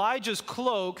 Okay, Elijah's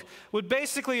cloak would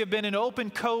basically have been an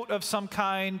open coat of some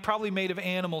kind, probably made of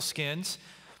animal skins.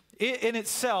 It in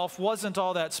itself wasn't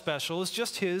all that special. It's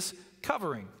just his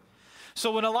covering.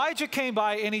 So when Elijah came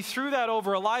by and he threw that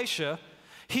over Elisha,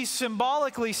 he's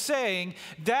symbolically saying,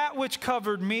 that which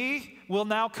covered me will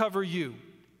now cover you.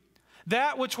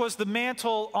 That which was the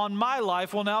mantle on my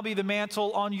life will now be the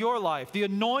mantle on your life. The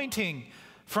anointing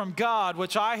from God,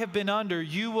 which I have been under,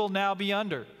 you will now be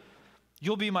under.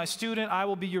 You'll be my student, I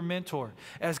will be your mentor.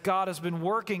 As God has been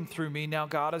working through me, now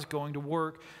God is going to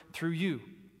work through you.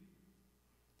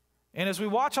 And as we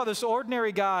watch how this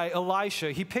ordinary guy,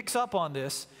 Elisha, he picks up on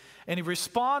this, and he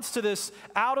responds to this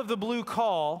out-of-the-blue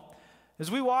call.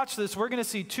 As we watch this, we're going to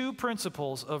see two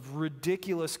principles of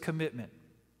ridiculous commitment.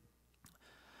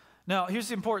 Now, here's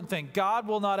the important thing. God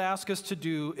will not ask us to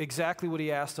do exactly what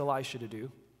he asked Elisha to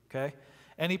do, okay?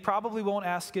 And he probably won't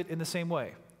ask it in the same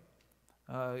way.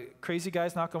 Crazy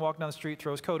guy's not going to walk down the street,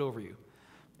 throw his coat over you.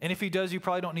 And if he does, you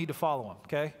probably don't need to follow him,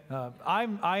 okay?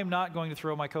 I am not going to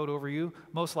throw my coat over you,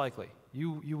 most likely.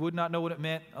 You would not know what it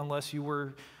meant unless you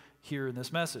were here in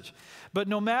this message. But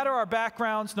no matter our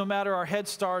backgrounds, no matter our head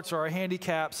starts or our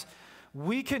handicaps,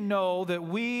 we can know that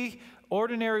we,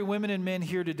 ordinary women and men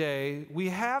here today, we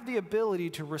have the ability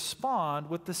to respond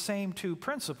with the same two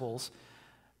principles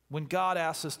when God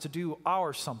asks us to do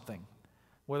our something.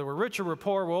 Whether we're rich or we're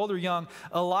poor, we're old or young,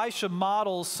 Elisha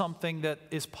models something that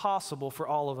is possible for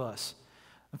all of us.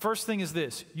 The first thing is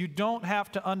this: you don't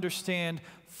have to understand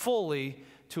fully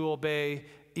to obey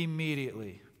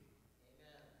immediately.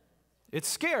 It's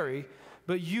scary,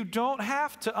 but you don't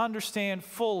have to understand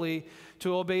fully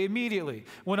to obey immediately.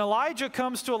 When Elijah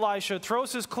comes to Elisha,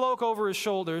 throws his cloak over his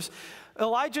shoulders,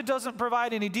 Elijah doesn't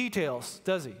provide any details,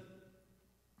 does he?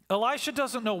 Elisha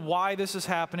doesn't know why this is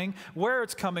happening, where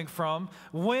it's coming from,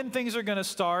 when things are going to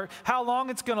start, how long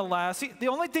it's going to last. The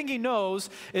only thing he knows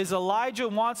is Elijah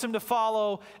wants him to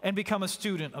follow and become a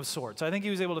student of sorts. I think he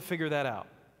was able to figure that out.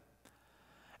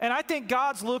 And I think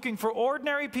God's looking for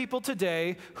ordinary people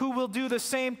today who will do the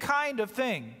same kind of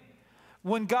thing.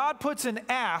 When God puts an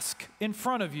ask in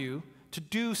front of you to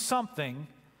do something,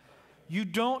 you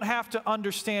don't have to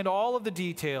understand all of the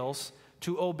details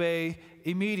to obey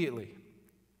immediately.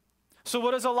 So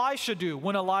what does Elisha do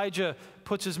when Elijah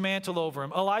puts his mantle over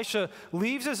him? Elisha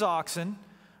leaves his oxen,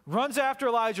 runs after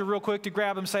Elijah real quick to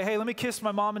grab him and say, hey, let me kiss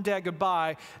my mom and dad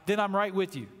goodbye, then I'm right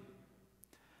with you.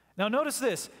 Now notice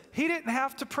this, he didn't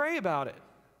have to pray about it.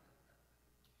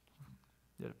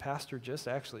 Did a pastor just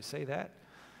actually say that?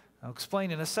 I'll explain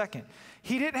in a second.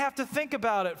 He didn't have to think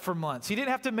about it for months. He didn't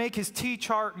have to make his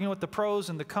T-chart, with the pros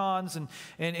and the cons, and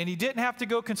he didn't have to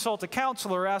go consult a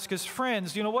counselor or ask his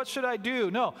friends, what should I do?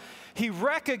 No, he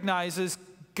recognizes,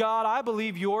 God, I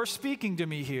believe you're speaking to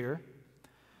me here.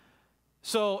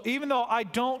 So even though I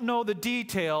don't know the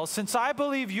details, since I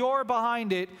believe you're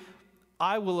behind it,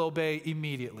 I will obey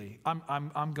immediately.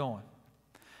 I'm going.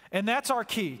 And that's our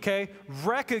key, okay?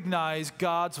 Recognize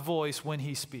God's voice when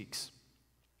he speaks.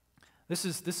 This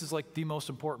is like the most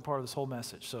important part of this whole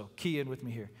message, so key in with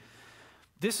me here.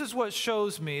 This is what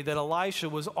shows me that Elisha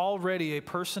was already a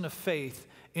person of faith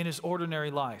in his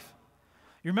ordinary life.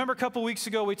 You remember a couple weeks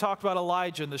ago we talked about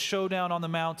Elijah and the showdown on the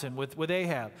mountain with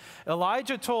Ahab.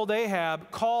 Elijah told Ahab,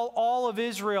 call all of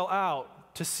Israel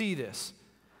out to see this.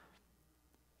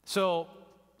 So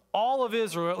all of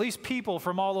Israel, at least people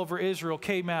from all over Israel,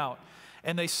 came out,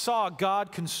 and they saw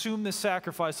God consume the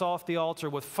sacrifice off the altar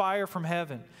with fire from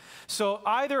heaven. So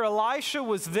either Elisha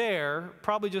was there,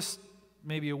 probably just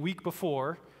maybe a week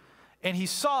before, and he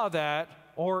saw that,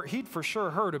 or he'd for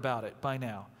sure heard about it by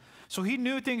now. So he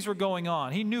knew things were going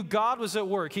on. He knew God was at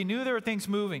work. He knew there were things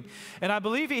moving. And I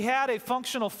believe he had a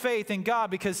functional faith in God,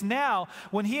 because now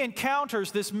when he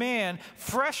encounters this man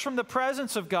fresh from the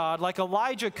presence of God, like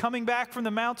Elijah coming back from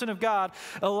the mountain of God,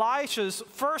 Elisha's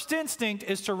first instinct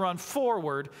is to run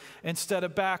forward instead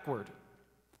of backward.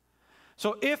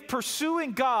 So if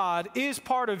pursuing God is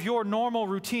part of your normal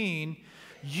routine,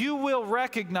 you will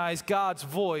recognize God's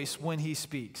voice when he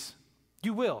speaks.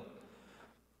 You will.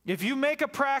 If you make a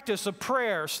practice of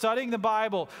prayer, studying the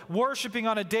Bible, worshiping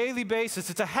on a daily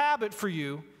basis, it's a habit for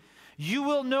you, you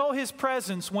will know his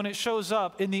presence when it shows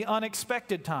up in the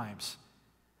unexpected times.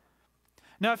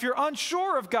 Now, if you're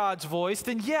unsure of God's voice,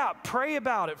 then yeah, pray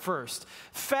about it first.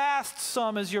 Fast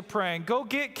some as you're praying. Go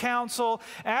get counsel,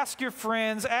 ask your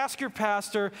friends, ask your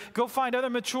pastor, go find other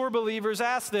mature believers,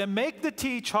 ask them, make the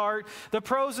T-chart, the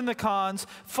pros and the cons,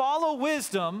 follow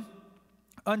wisdom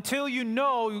until you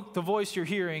know the voice you're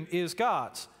hearing is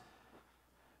God's.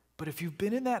 But if you've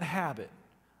been in that habit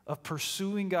of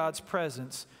pursuing God's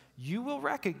presence, you will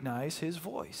recognize his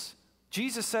voice.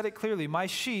 Jesus said it clearly, my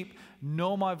sheep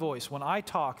know my voice. When I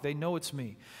talk, they know it's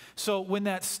me. So when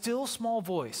that still small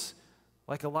voice,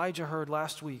 like Elijah heard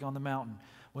last week on the mountain,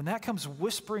 when that comes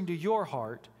whispering to your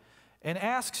heart and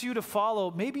asks you to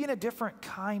follow maybe in a different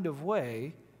kind of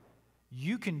way,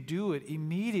 you can do it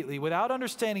immediately without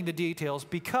understanding the details,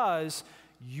 because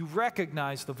you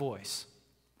recognize the voice.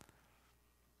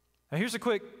 Now, here's a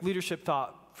quick leadership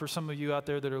thought for some of you out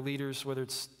there that are leaders, whether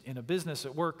it's in a business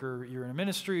at work or you're in a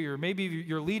ministry or maybe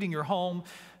you're leading your home.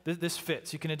 This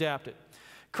fits. You can adapt it.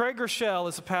 Craig Rochelle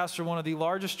is a pastor of one of the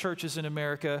largest churches in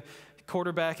America,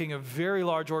 quarterbacking a very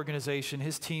large organization.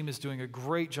 His team is doing a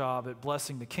great job at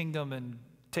blessing the kingdom and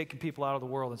taking people out of the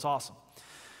world. It's awesome.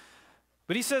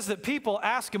 But he says that people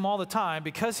ask him all the time,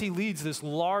 because he leads this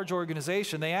large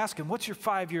organization, they ask him, what's your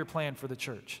 5-year plan for the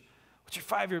church? What's your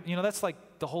 5-year, that's like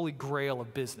the holy grail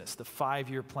of business, the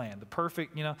 5-year plan, the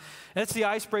perfect, That's the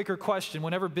icebreaker question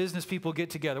whenever business people get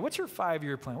together. What's your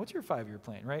 5-year plan? What's your 5-year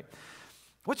plan, right?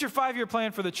 What's your 5-year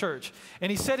plan for the church? And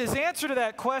he said his answer to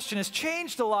that question has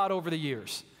changed a lot over the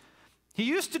years. He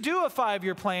used to do a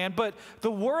 5-year plan, but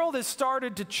the world has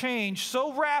started to change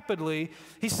so rapidly,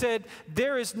 he said,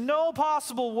 there is no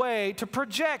possible way to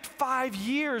project 5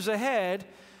 years ahead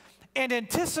and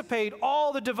anticipate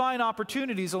all the divine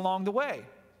opportunities along the way.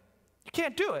 You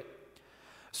can't do it.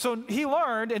 So he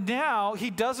learned, and now he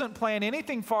doesn't plan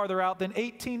anything farther out than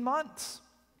 18 months.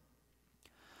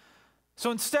 So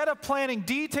instead of planning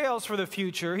details for the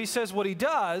future, he says what he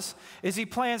does is he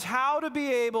plans how to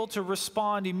be able to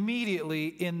respond immediately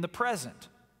in the present.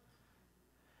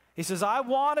 He says, I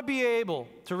want to be able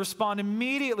to respond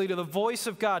immediately to the voice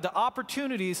of God, to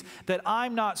opportunities that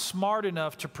I'm not smart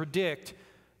enough to predict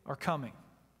are coming.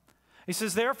 He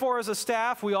says, therefore, as a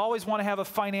staff, we always want to have a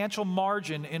financial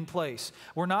margin in place.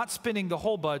 We're not spending the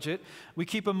whole budget. We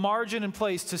keep a margin in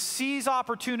place to seize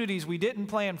opportunities we didn't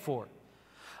plan for.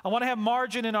 I want to have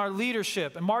margin in our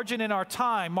leadership, and margin in our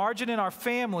time, margin in our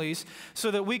families,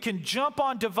 so that we can jump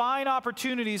on divine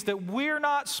opportunities that we're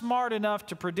not smart enough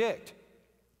to predict.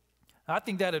 I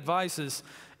think that advice is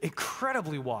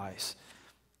incredibly wise.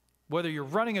 Whether you're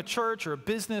running a church or a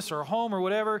business or a home or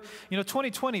whatever,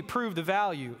 2020 proved the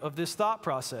value of this thought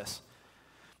process.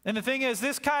 And the thing is,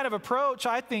 this kind of approach,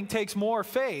 I think, takes more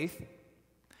faith,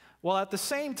 while at the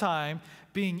same time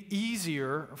being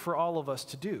easier for all of us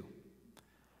to do.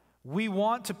 We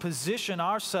want to position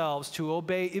ourselves to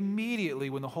obey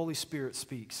immediately when the Holy Spirit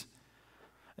speaks.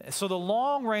 So the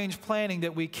long-range planning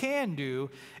that we can do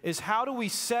is, how do we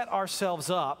set ourselves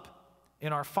up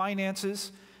in our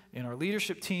finances, in our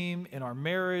leadership team, in our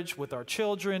marriage, with our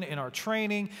children, in our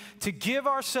training, to give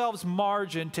ourselves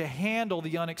margin to handle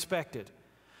the unexpected,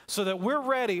 so that we're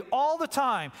ready all the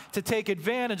time to take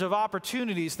advantage of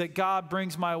opportunities that God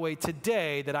brings my way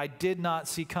today that I did not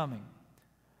see coming.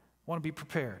 I want to be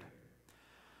prepared.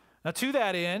 Now, to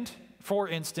that end, for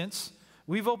instance,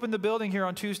 we've opened the building here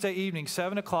on Tuesday evening,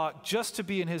 7 o'clock, just to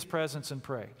be in His presence and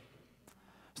pray.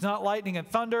 It's not lightning and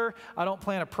thunder. I don't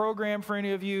plan a program for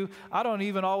any of you. I don't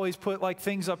even always put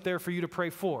things up there for you to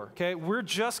pray for, okay? We're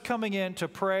just coming in to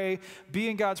pray, be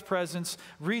in God's presence,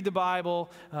 read the Bible,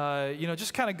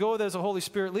 just kind of go as the Holy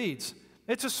Spirit leads.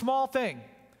 It's a small thing,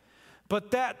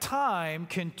 but that time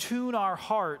can tune our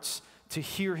hearts to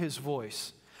hear His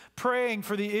voice. Praying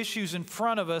for the issues in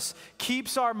front of us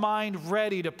keeps our mind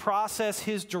ready to process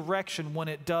His direction when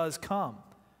it does come.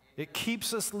 It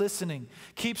keeps us listening,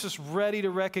 keeps us ready to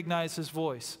recognize His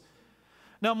voice.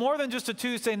 Now, more than just a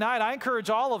Tuesday night, I encourage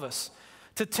all of us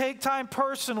to take time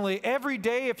personally every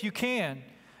day if you can,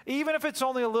 even if it's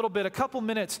only a little bit, a couple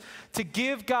minutes, to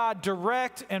give God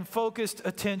direct and focused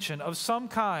attention of some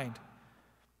kind,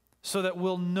 so that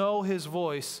we'll know His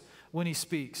voice when He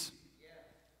speaks.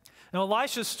 Now,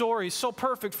 Elisha's story is so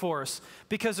perfect for us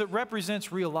because it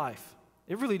represents real life.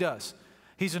 It really does.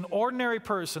 He's an ordinary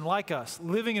person like us,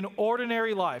 living an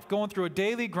ordinary life, going through a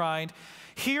daily grind,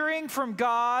 hearing from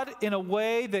God in a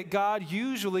way that God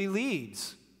usually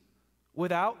leads,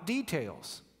 without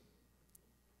details.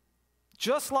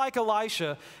 Just like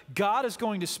Elisha, God is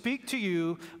going to speak to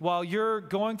you while you're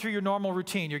going through your normal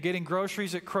routine. You're getting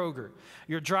groceries at Kroger.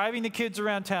 You're driving the kids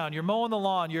around town. You're mowing the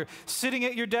lawn. You're sitting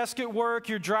at your desk at work.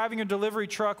 You're driving a delivery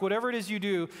truck. Whatever it is you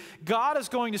do, God is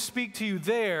going to speak to you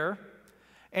there,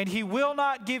 and He will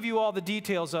not give you all the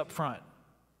details up front.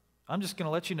 I'm just going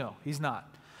to let you know, He's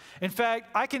not. In fact,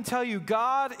 I can tell you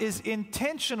God is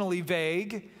intentionally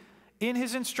vague in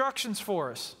His instructions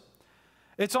for us.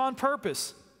 It's on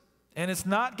purpose. And it's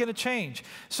not going to change.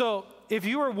 So if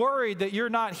you are worried that you're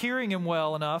not hearing Him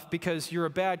well enough because you're a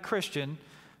bad Christian,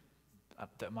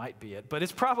 that might be it, but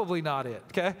it's probably not it,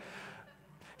 okay?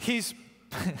 He's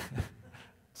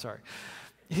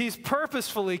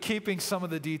purposefully keeping some of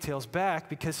the details back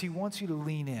because He wants you to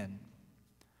lean in.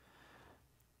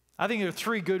 I think there are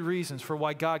 3 good reasons for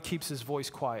why God keeps His voice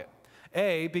quiet.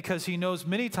 A, because He knows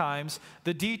many times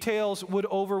the details would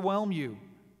overwhelm you.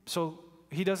 So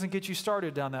He doesn't get you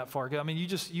started down that far. I mean,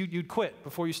 you'd quit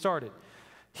before you started.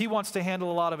 He wants to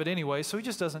handle a lot of it anyway, so he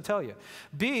just doesn't tell you.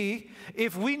 B,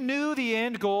 if we knew the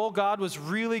end goal God was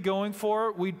really going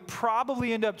for, we'd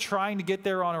probably end up trying to get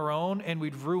there on our own, and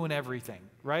we'd ruin everything,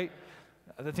 right?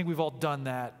 I think we've all done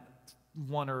that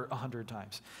 1 or 100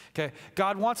 times. Okay,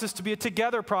 God wants us to be a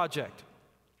together project.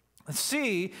 And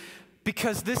C,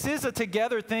 because this is a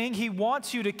together thing, he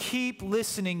wants you to keep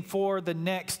listening for the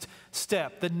next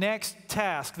step, the next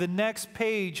task, the next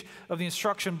page of the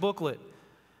instruction booklet.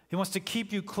 He wants to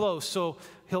keep you close, so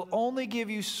he'll only give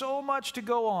you so much to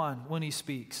go on when he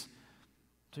speaks.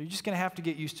 So you're just going to have to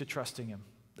get used to trusting him.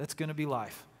 That's going to be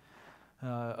life.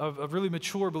 A really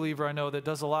mature believer I know that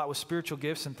does a lot with spiritual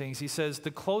gifts and things, he says,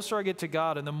 the closer I get to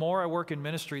God and the more I work in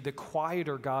ministry, the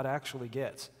quieter God actually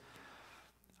gets.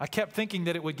 I kept thinking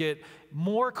that it would get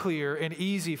more clear and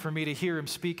easy for me to hear him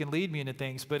speak and lead me into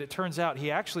things, but it turns out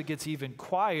he actually gets even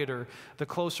quieter the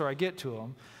closer I get to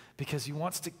him, because he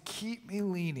wants to keep me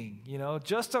leaning,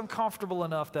 just uncomfortable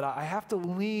enough that I have to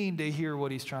lean to hear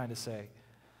what he's trying to say.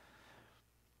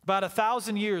 About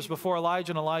 1,000 years before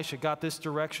Elijah and Elisha got this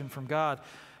direction from God,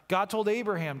 God told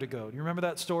Abraham to go. Do you remember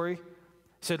that story? He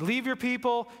said, leave your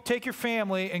people, take your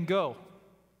family, and go.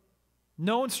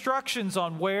 No instructions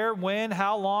on where, when,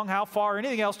 how long, how far, or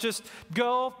anything else. Just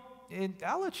go, and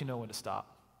I'll let you know when to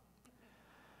stop.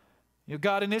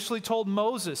 God initially told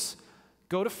Moses,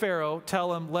 go to Pharaoh,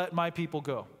 tell him, let my people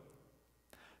go.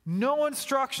 No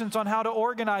instructions on how to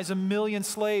organize 1 million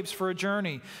slaves for a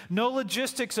journey. No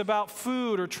logistics about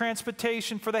food or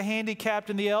transportation for the handicapped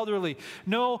and the elderly.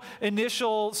 No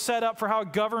initial setup for how a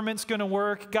government's going to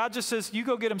work. God just says, you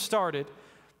go get them started.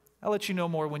 I'll let you know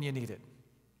more when you need it.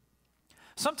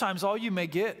 Sometimes all you may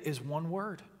get is one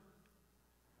word.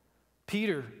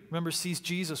 Peter, remember, sees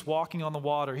Jesus walking on the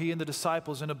water. He and the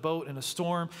disciples in a boat in a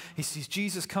storm. He sees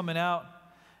Jesus coming out.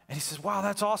 And he says, wow,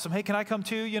 that's awesome. Hey, can I come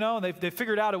too? And they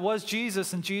figured out it was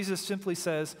Jesus, and Jesus simply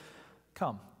says,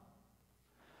 come.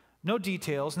 No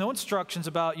details, no instructions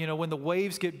about, when the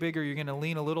waves get bigger, you're going to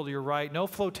lean a little to your right. No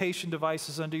flotation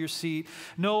devices under your seat.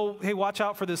 No, hey, watch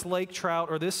out for this lake trout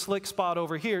or this slick spot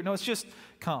over here. No, it's just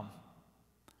come.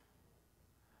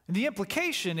 And the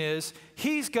implication is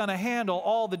he's going to handle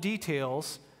all the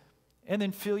details and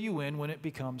then fill you in when it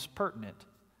becomes pertinent.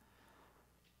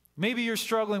 Maybe you're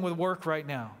struggling with work right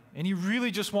now, and you really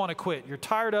just want to quit. You're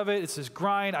tired of it. It's this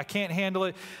grind. I can't handle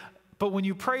it. But when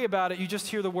you pray about it, you just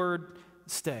hear the word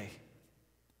stay.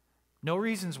 No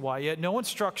reasons why yet. No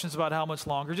instructions about how much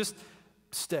longer. Just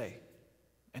stay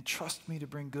and trust me to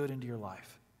bring good into your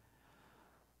life.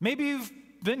 Maybe you've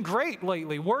been great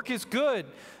lately. Work is good.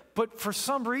 But for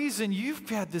some reason, you've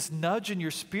had this nudge in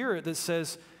your spirit that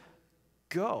says,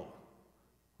 go.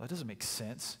 Well, that doesn't make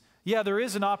sense. Yeah, there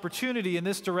is an opportunity in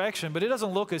this direction, but it doesn't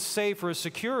look as safe or as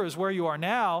secure as where you are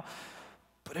now.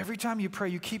 But every time you pray,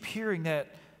 you keep hearing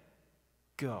that,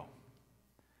 go.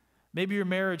 Maybe your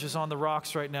marriage is on the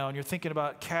rocks right now and you're thinking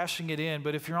about cashing it in,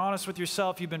 but if you're honest with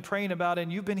yourself, you've been praying about it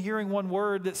and you've been hearing one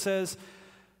word that says,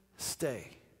 stay.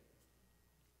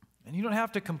 And you don't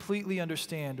have to completely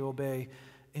understand to obey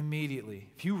immediately.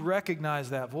 If you recognize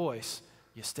that voice,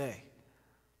 you stay.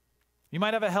 You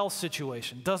might have a health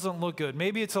situation, doesn't look good.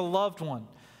 Maybe it's a loved one,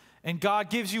 and God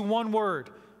gives you one word,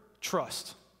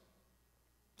 trust.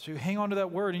 So you hang on to that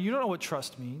word, and you don't know what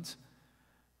trust means,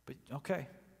 but okay,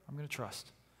 I'm going to trust.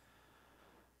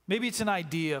 Maybe it's an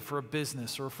idea for a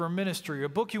business or for a ministry or a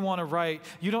book you want to write.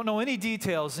 You don't know any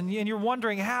details, and you're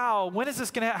wondering how, when is this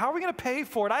going to happen? How are we going to pay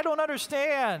for it? I don't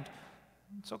understand.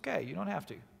 It's okay, you don't have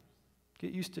to.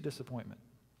 Get used to disappointment.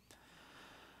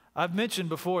 I've mentioned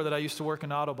before that I used to work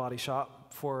in an auto body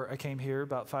shop before I came here,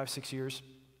 about 5-6 years.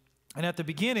 And at the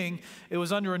beginning, it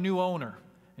was under a new owner.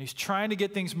 And he's trying to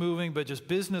get things moving, but just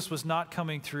business was not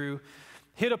coming through.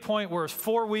 Hit a point where it's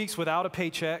 4 weeks without a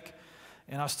paycheck.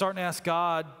 And I was starting to ask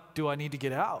God, do I need to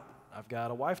get out? I've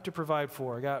got a wife to provide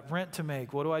for. I got rent to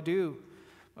make. What do I do?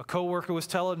 A coworker was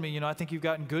telling me, I think you've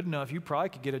gotten good enough. You probably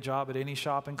could get a job at any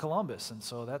shop in Columbus. And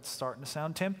so that's starting to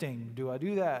sound tempting. Do I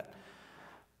do that?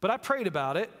 But I prayed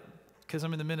about it because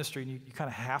I'm in the ministry, and you kind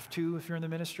of have to if you're in the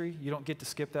ministry. You don't get to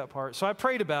skip that part. So I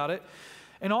prayed about it,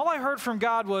 and all I heard from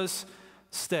God was,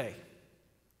 stay.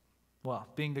 Well,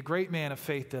 being the great man of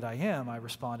faith that I am, I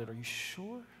responded, are you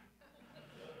sure?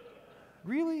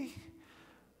 Really?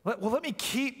 Well, let me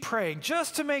keep praying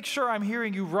just to make sure I'm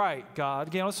hearing you right,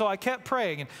 God. So I kept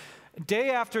praying, and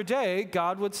day after day,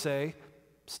 God would say,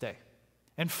 stay.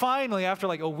 And finally, after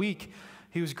like a week,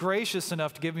 he was gracious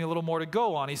enough to give me a little more to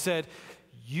go on. He said,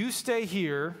 you stay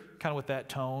here, kind of with that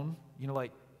tone,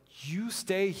 you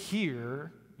stay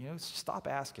here, stop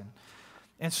asking,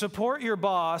 and support your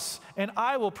boss, and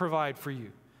I will provide for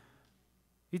you.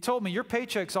 He told me, your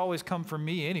paychecks always come from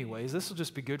me anyways. This will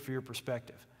just be good for your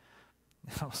perspective.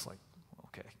 And I was like,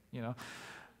 okay, you know.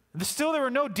 Still, there were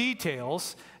no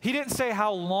details. He didn't say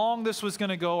how long this was going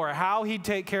to go or how he'd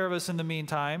take care of us in the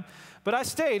meantime. But I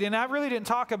stayed, and I really didn't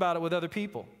talk about it with other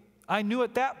people. I knew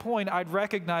at that point I'd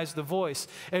recognized the voice.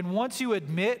 And once you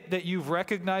admit that you've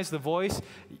recognized the voice,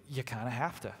 you kind of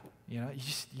have to. You know,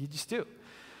 you just do.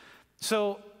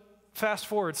 So fast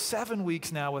forward 7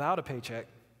 weeks now without a paycheck.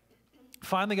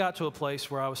 Finally got to a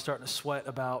place where I was starting to sweat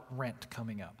about rent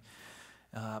coming up.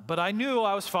 But I knew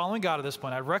I was following God at this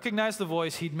point. I recognized the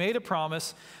voice. He'd made a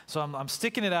promise, so I'm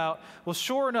sticking it out. Well,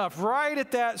 sure enough, right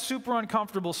at that super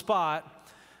uncomfortable spot,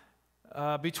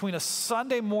 between a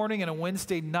Sunday morning and a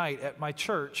Wednesday night at my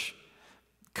church,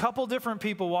 a couple different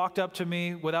people walked up to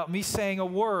me without me saying a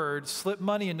word, slipped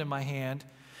money into my hand,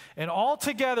 and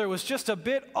altogether it was just a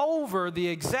bit over the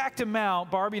exact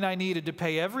amount Barbie and I needed to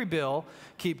pay every bill,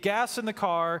 keep gas in the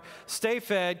car, stay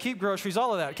fed, keep groceries,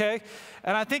 all of that, okay?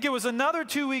 And I think it was another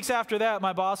 2 weeks after that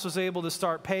my boss was able to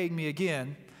start paying me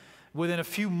again. Within a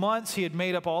few months, he had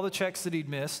made up all the checks that he'd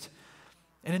missed.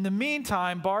 And in the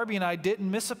meantime, Barbie and I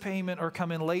didn't miss a payment or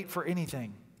come in late for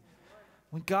anything.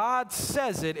 When God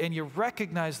says it and you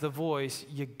recognize the voice,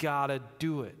 you gotta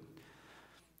do it.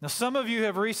 Now, some of you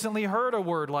have recently heard a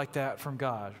word like that from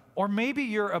God, or maybe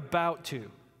you're about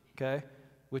to, okay?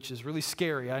 Which is really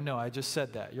scary. I know, I just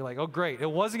said that. You're like, oh, great,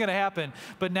 it wasn't going to happen,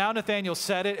 but now Nathaniel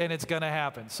said it, and it's going to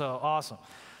happen, so awesome.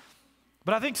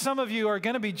 But I think some of you are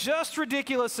going to be just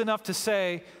ridiculous enough to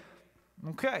say,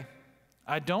 okay,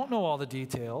 I don't know all the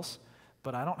details,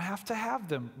 but I don't have to have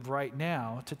them right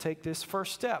now to take this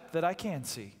first step that I can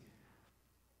see.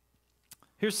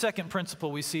 Here's second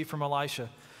principle we see from Elisha.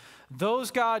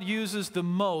 Those God uses the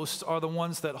most are the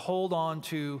ones that hold on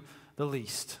to the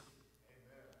least.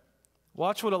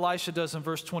 Watch what Elisha does in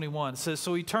verse 21. It says,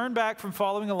 so he turned back from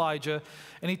following Elijah,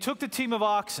 and he took the team of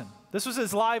oxen. This was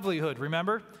his livelihood,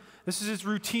 remember? This is his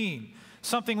routine,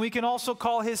 something we can also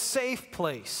call his safe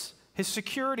place, his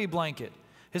security blanket,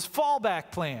 his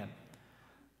fallback plan.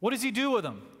 What does he do with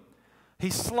them? He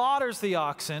slaughters the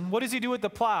oxen. What does he do with the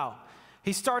plow?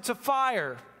 He starts a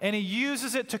fire, and he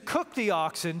uses it to cook the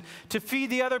oxen to feed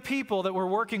the other people that were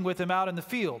working with him out in the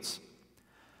fields.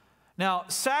 Now,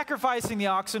 sacrificing the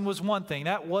oxen was one thing.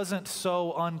 That wasn't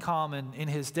so uncommon in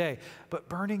his day. But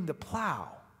burning the plow.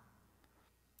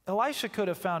 Elisha could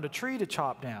have found a tree to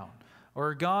chop down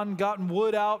or gotten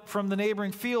wood out from the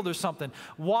neighboring field or something.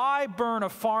 Why burn a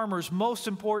farmer's most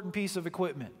important piece of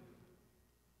equipment?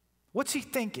 What's he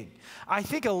thinking? I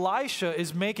think Elisha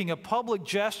is making a public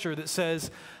gesture that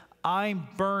says, I'm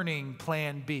burning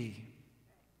plan B.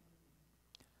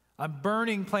 I'm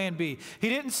burning plan B. He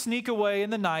didn't sneak away in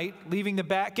the night, leaving the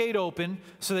back gate open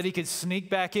so that he could sneak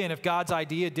back in if God's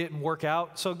idea didn't work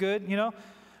out so good, you know?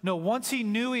 No, once he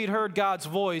knew he'd heard God's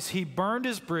voice, he burned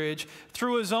his bridge,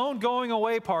 threw his own going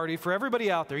away party for everybody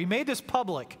out there. He made this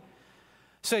public.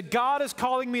 Said, God is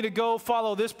calling me to go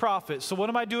follow this prophet. So what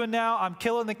am I doing now? I'm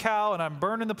killing the cow and I'm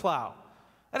burning the plow.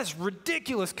 That is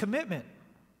ridiculous commitment.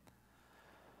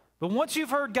 But once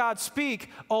you've heard God speak,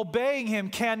 obeying him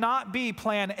cannot be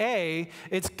plan A.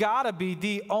 It's got to be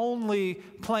the only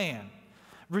plan.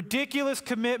 Ridiculous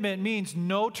commitment means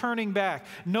no turning back,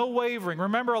 no wavering.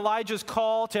 Remember Elijah's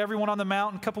call to everyone on the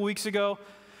mountain a couple weeks ago?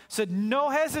 Said, no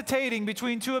hesitating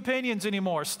between two opinions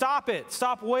anymore. Stop it.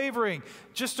 Stop wavering.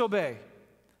 Just obey.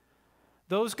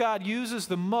 Those God uses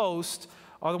the most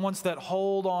are the ones that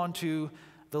hold on to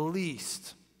the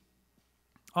least.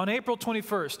 On April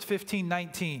 21st,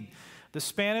 1519, the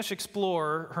Spanish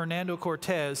explorer Hernando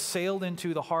Cortez sailed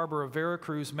into the harbor of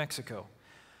Veracruz, Mexico.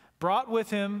 Brought with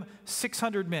him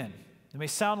 600 men. It may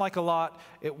sound like a lot,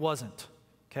 it wasn't.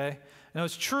 Okay? Now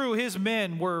it's true his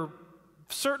men were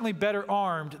certainly better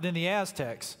armed than the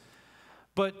Aztecs.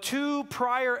 But 2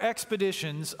 prior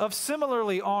expeditions of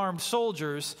similarly armed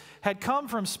soldiers had come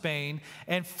from Spain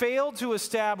and failed to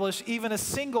establish even a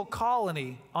single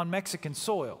colony on Mexican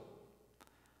soil.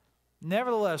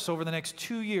 Nevertheless, over the next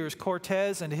 2 years,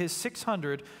 Cortez and his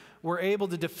 600 were able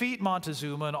to defeat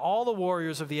Montezuma and all the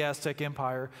warriors of the Aztec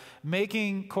Empire,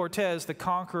 making Cortez the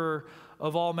conqueror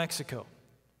of all Mexico.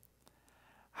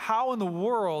 How in the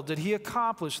world did he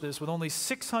accomplish this with only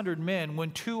 600 men when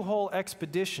 2 whole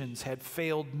expeditions had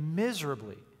failed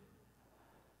miserably?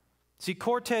 See,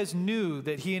 Cortez knew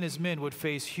that he and his men would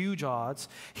face huge odds.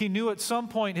 He knew at some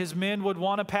point his men would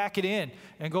want to pack it in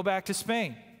and go back to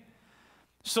Spain.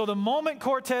 So the moment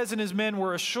Cortez and his men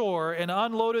were ashore and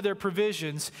unloaded their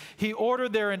provisions, he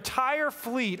ordered their entire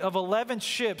fleet of 11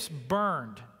 ships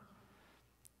burned.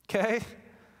 Okay?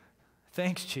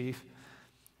 Thanks, Chief.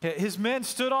 Okay, his men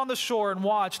stood on the shore and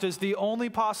watched as the only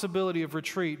possibility of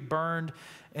retreat burned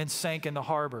and sank in the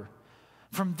harbor.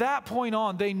 From that point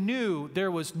on, they knew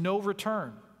there was no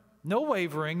return, no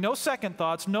wavering, no second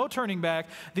thoughts, no turning back.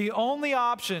 The only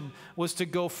option was to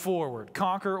go forward,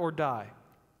 conquer or die.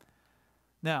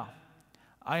 Now,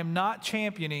 I am not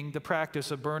championing the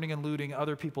practice of burning and looting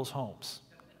other people's homes.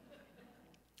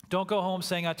 Don't go home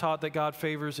saying I taught that God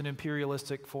favors an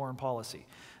imperialistic foreign policy.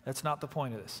 That's not the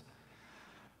point of this.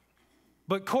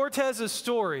 But Cortez's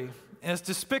story, as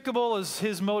despicable as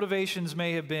his motivations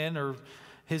may have been, or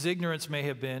his ignorance may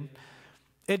have been,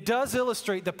 it does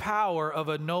illustrate the power of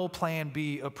a no plan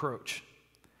B approach.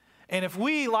 And if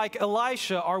we, like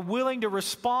Elisha, are willing to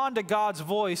respond to God's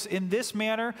voice in this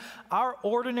manner, our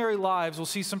ordinary lives will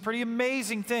see some pretty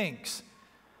amazing things.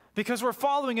 Because we're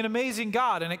following an amazing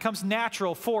God, and it comes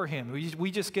natural for him.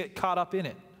 We just get caught up in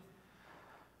it.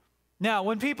 Now,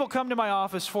 when people come to my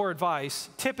office for advice,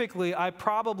 typically I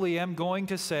probably am going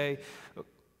to say,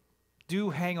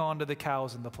 do hang on to the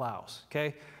cows and the plows,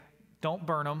 okay? Don't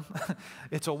burn them.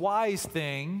 It's a wise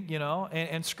thing, you know,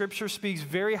 and Scripture speaks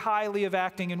very highly of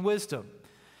acting in wisdom.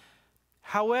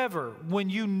 However, when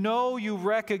you know you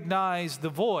recognize the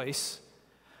voice,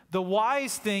 the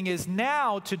wise thing is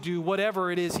now to do whatever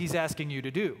it is he's asking you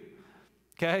to do.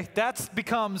 Okay? That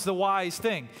becomes the wise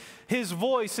thing. His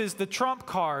voice is the trump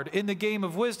card in the game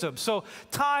of wisdom. So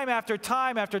time after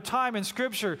time after time in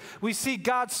Scripture, we see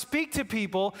God speak to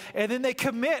people, and then they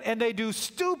commit and they do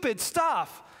stupid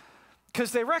stuff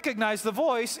because they recognize the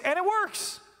voice, and it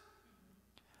works.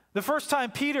 The first time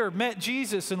Peter met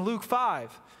Jesus in Luke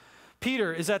 5,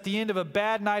 Peter is at the end of a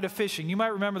bad night of fishing. You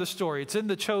might remember the story. It's in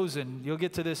The Chosen. You'll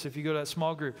get to this if you go to that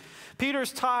small group.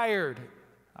 Peter's tired.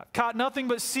 I've caught nothing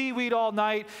but seaweed all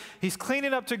night. He's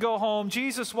cleaning up to go home.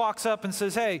 Jesus walks up and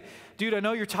says, hey, dude, I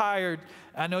know you're tired.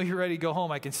 I know you're ready to go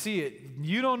home. I can see it.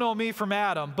 You don't know me from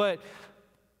Adam, but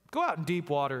go out in deep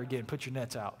water again. Put your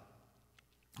nets out.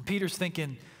 Peter's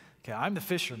thinking, okay, I'm the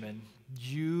fisherman.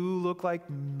 You look like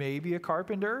maybe a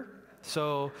carpenter.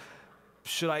 So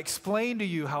should I explain to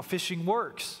you how fishing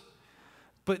works?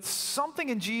 But something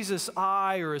in Jesus'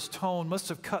 eye or his tone must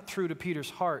have cut through to Peter's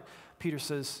heart. Peter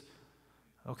says,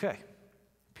 okay.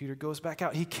 Peter goes back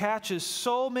out. He catches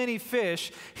so many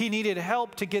fish, he needed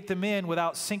help to get them in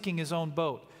without sinking his own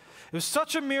boat. It was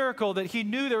such a miracle that he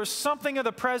knew there was something of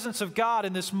the presence of God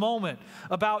in this moment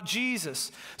about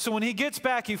Jesus. So when he gets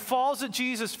back, he falls at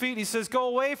Jesus' feet. He says, go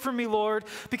away from me, Lord,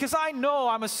 because I know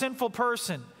I'm a sinful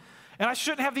person, and I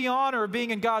shouldn't have the honor of being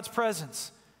in God's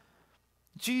presence.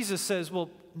 Jesus says,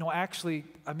 well, no, actually,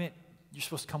 I meant you're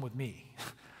supposed to come with me.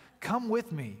 Come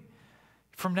with me.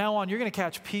 From now on, you're going to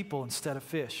catch people instead of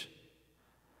fish.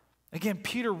 Again,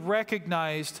 Peter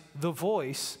recognized the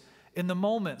voice in the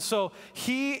moment. So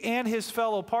he and his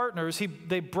fellow partners,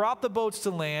 they brought the boats to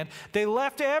land. They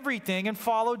left everything and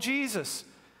followed Jesus.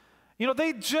 You know,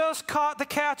 they just caught the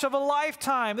catch of a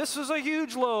lifetime. This was a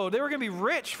huge load. They were going to be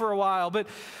rich for a while, but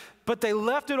they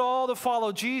left it all to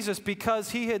follow Jesus because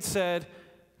he had said,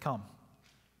 come.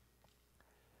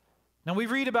 Now, we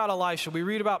read about Elisha, we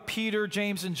read about Peter,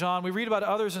 James, and John, we read about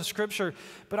others in Scripture,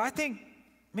 but I think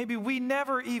maybe we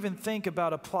never even think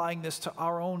about applying this to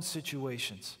our own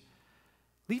situations.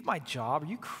 Leave my job? Are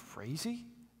you crazy?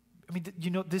 I mean, you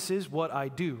know, this is what I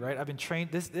do, right? I've been trained,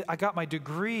 I got my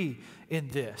degree in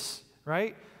this,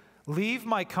 right? Leave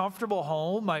my comfortable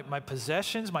home, my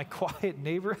possessions, my quiet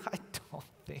neighbor? I don't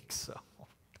think so.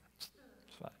 It's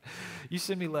fine. You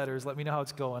send me letters, let me know how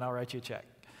it's going, I'll write you a check.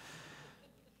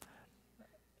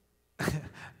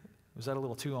 Was that a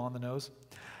little too on the nose?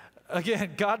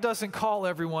 Again, God doesn't call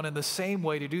everyone in the same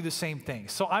way to do the same thing.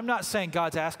 So I'm not saying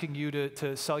God's asking you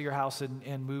to sell your house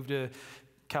and move to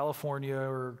California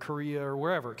or Korea or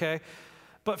wherever, okay?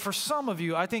 But for some of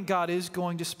you, I think God is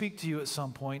going to speak to you at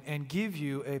some point and give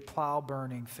you a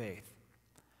plow-burning faith.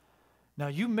 Now,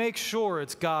 you make sure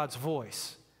it's God's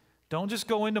voice. Don't just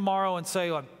go in tomorrow and say,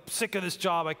 I'm sick of this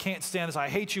job, I can't stand this, I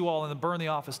hate you all, and then burn the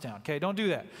office down. Okay, don't do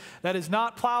that. That is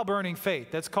not plow-burning faith.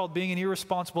 That's called being an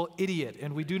irresponsible idiot,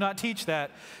 and we do not teach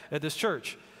that at this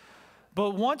church.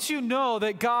 But once you know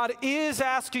that God is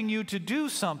asking you to do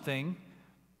something,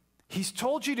 He's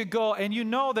told you to go, and you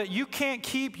know that you can't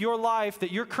keep your life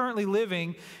that you're currently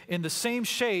living in the same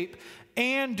shape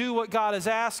and do what God is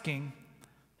asking,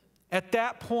 at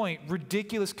that point,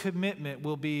 ridiculous commitment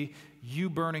will be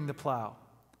you burning the plow,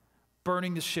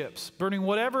 burning the ships, burning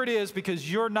whatever it is because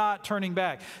you're not turning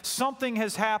back. Something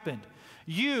has happened.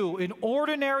 You, an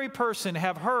ordinary person,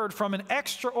 have heard from an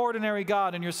extraordinary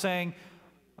God, and you're saying,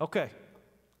 okay,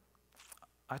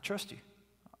 I trust you.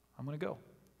 I'm going to go.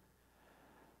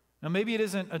 Now, maybe it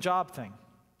isn't a job thing.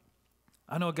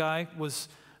 I know a guy was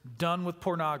done with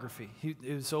pornography.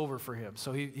 It was over for him.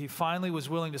 So he finally was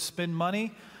willing to spend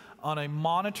money on a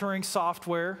monitoring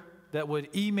software that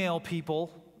would email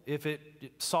people if it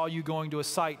saw you going to a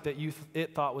site that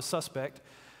it thought was suspect.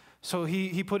 So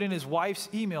he put in his wife's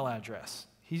email address.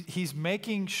 He's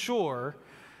making sure,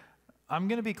 I'm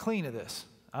going to be clean of this.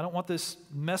 I don't want this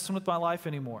messing with my life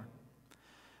anymore.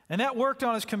 And that worked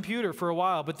on his computer for a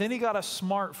while, but then he got a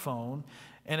smartphone.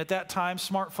 And at that time,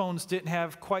 smartphones didn't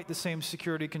have quite the same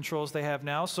security controls they have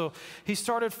now. So he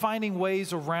started finding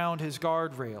ways around his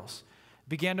guardrails.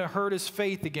 Began to hurt his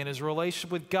faith again, his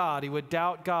relationship with God. He would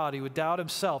doubt God. He would doubt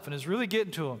himself. And it was really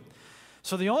getting to him.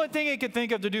 So the only thing he could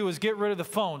think of to do was get rid of the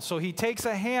phone. So he takes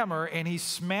a hammer and he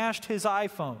smashed his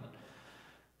iPhone.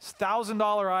 It's a $1,000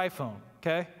 iPhone,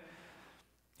 okay?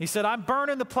 He said, I'm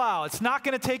burning the plow. It's not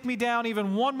going to take me down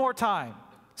even one more time.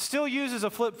 Still uses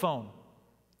a flip phone.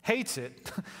 Hates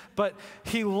it, but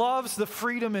he loves the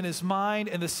freedom in his mind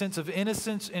and the sense of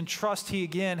innocence and trust he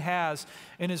again has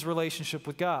in his relationship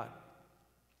with God.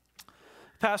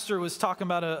 Pastor was talking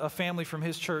about a family from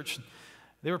his church.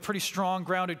 They were pretty strong,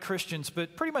 grounded Christians,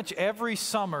 but pretty much every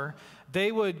summer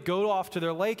they would go off to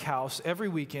their lake house every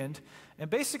weekend and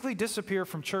basically disappear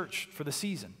from church for the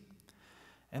season.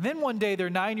 And then one day their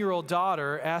 9-year-old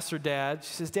daughter asked her dad,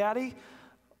 she says, Daddy,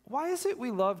 why is it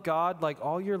we love God like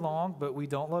all year long, but we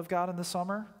don't love God in the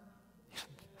summer?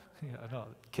 No,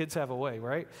 kids have a way,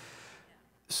 right?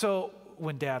 So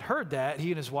when Dad heard that, he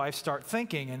and his wife start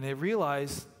thinking, and they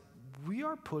realize we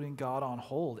are putting God on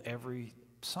hold every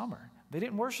summer. They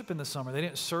didn't worship in the summer. They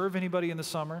didn't serve anybody in the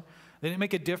summer. They didn't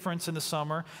make a difference in the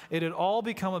summer. It had all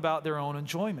become about their own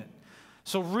enjoyment.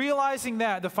 So realizing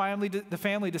that, the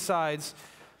family decides,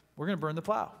 we're going to burn the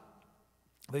plow.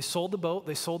 They sold the boat.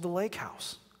 They sold the lake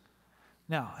house.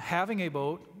 Now, having a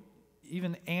boat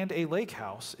and a lake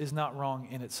house is not wrong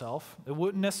in itself. It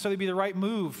wouldn't necessarily be the right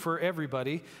move for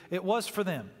everybody. It was for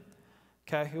them.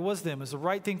 Okay, it was them. It was the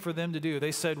right thing for them to do.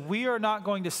 They said, we are not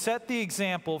going to set the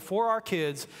example for our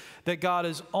kids that God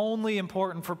is only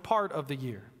important for part of the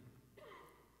year.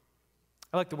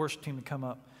 I'd like the worship team to come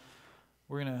up.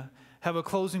 We're going to have a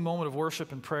closing moment of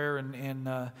worship and prayer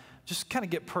and just kind of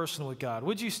get personal with God.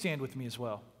 Would you stand with me as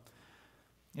well?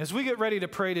 As we get ready to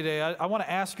pray today, I want to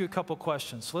ask you a couple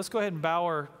questions. So let's go ahead and bow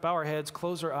our heads,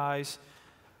 close our eyes,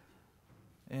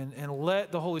 and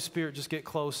let the Holy Spirit just get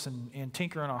close and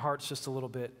tinker in our hearts just a little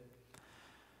bit.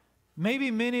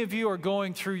 Maybe many of you are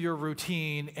going through your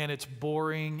routine and it's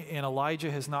boring and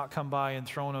Elijah has not come by and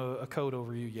thrown a coat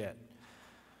over you yet.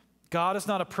 God has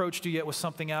not approached you yet with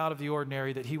something out of the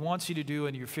ordinary that he wants you to do,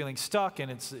 and you're feeling stuck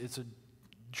and it's a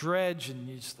dredge and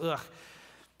you just, ugh.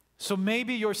 So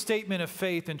maybe your statement of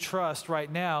faith and trust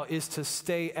right now is to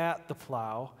stay at the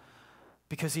plow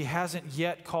because he hasn't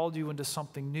yet called you into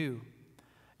something new.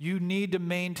 You need to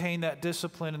maintain that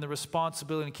discipline and the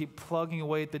responsibility and keep plugging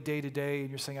away at the day-to-day, and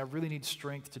you're saying, I really need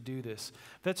strength to do this.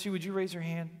 If that's you, would you raise your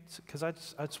hand? Because I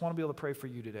just want to be able to pray for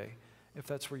you today, if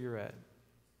that's where you're at.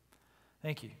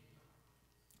 Thank you.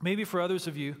 Maybe for others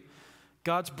of you,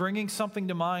 God's bringing something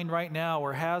to mind right now,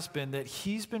 or has been, that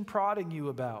he's been prodding you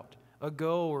about. A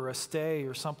go or a stay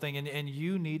or something, and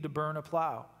you need to burn a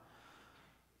plow.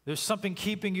 There's something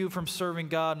keeping you from serving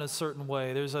God in a certain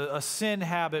way. There's a sin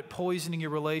habit poisoning your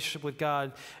relationship with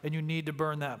God, and you need to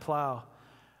burn that plow.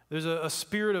 There's a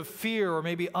spirit of fear or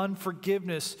maybe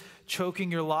unforgiveness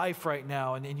choking your life right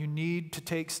now, and you need to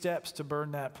take steps to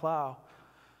burn that plow.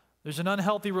 There's an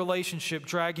unhealthy relationship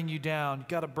dragging you down. You've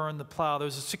got to burn the plow.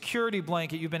 There's a security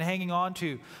blanket you've been hanging on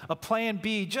to, a plan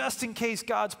B, just in case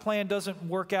God's plan doesn't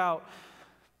work out.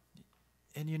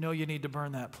 And you know you need to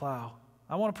burn that plow.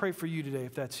 I want to pray for you today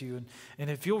if that's you. And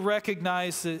if you'll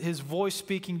recognize that his voice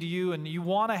speaking to you and you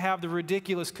want to have the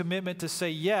ridiculous commitment to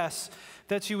say yes, if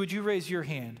that's you, would you raise your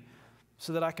hand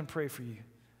so that I can pray for you?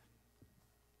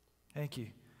 Thank you.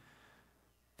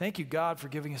 Thank you, God, for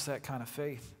giving us that kind of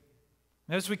faith.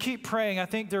 As we keep praying, I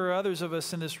think there are others of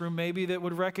us in this room maybe that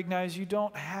would recognize you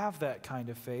don't have that kind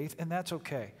of faith, and that's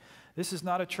okay. This is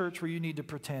not a church where you need to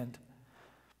pretend.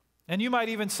 And you might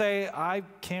even say, I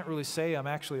can't really say I'm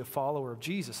actually a follower of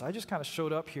Jesus. I just kind of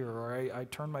showed up here, or I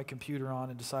turned my computer on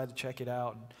and decided to check it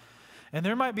out. And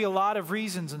there might be a lot of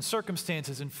reasons and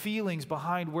circumstances and feelings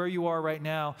behind where you are right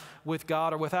now with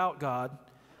God or without God.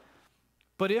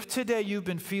 But if today you've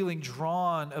been feeling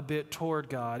drawn a bit toward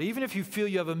God, even if you feel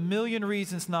you have a million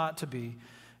reasons not to be,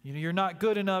 you're not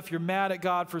good enough, you're mad at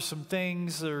God for some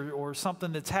things or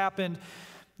something that's happened,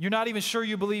 you're not even sure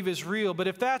you believe is real, but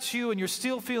if that's you and you're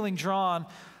still feeling drawn,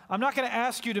 I'm not going to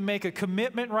ask you to make a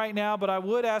commitment right now, but I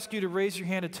would ask you to raise your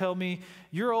hand and tell me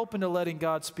you're open to letting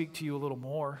God speak to you a little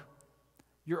more.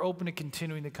 you're open to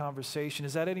continuing the conversation.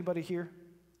 Is that anybody here?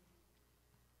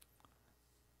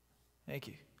 Thank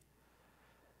you.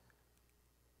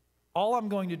 All I'm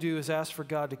going to do is ask for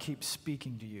God to keep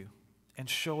speaking to you and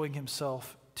showing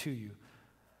himself to you.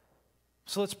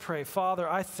 So let's pray. Father,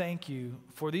 I thank you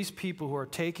for these people who are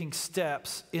taking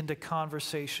steps into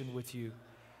conversation with you.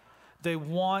 They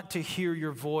want to hear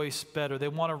your voice better. They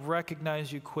want to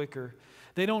recognize you quicker.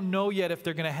 They don't know yet if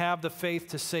they're going to have the faith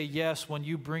to say yes when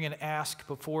you bring an ask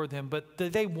before them, but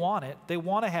they want it. They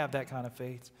want to have that kind of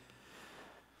faith.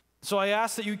 So I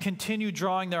ask that you continue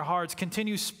drawing their hearts,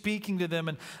 continue speaking to them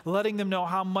and letting them know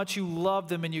how much you love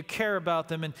them and you care about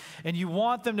them and you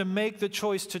want them to make the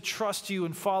choice to trust you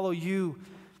and follow you,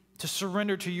 to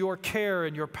surrender to your care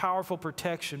and your powerful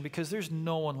protection, because there's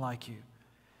no one like you.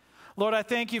 Lord, I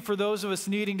thank you for those of us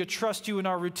needing to trust you in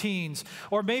our routines,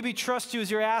 or maybe trust you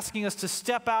as you're asking us to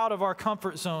step out of our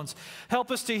comfort zones. Help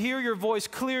us to hear your voice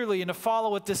clearly and to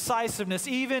follow with decisiveness,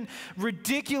 even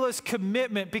ridiculous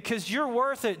commitment, because you're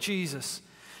worth it, Jesus.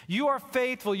 You are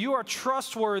faithful. You are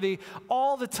trustworthy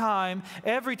all the time,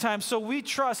 every time. So we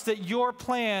trust that your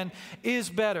plan is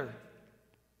better.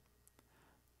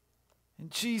 In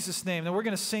Jesus' name. Then we're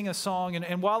going to sing a song.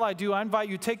 And while I do, I invite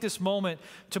you to take this moment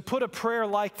to put a prayer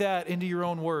like that into your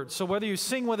own words. So whether you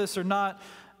sing with us or not,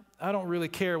 I don't really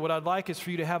care. What I'd like is for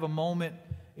you to have a moment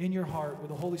in your heart with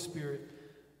the Holy Spirit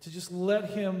to just let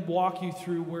him walk you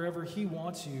through wherever he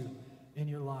wants you in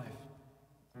your life.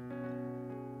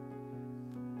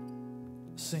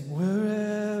 Sing,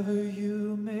 wherever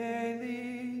you may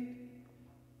lead,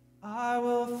 I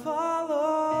will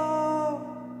follow.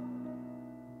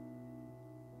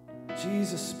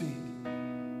 Jesus, speak.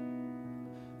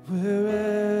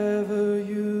 Wherever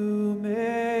you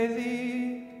may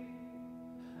lead,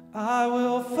 I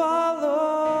will follow.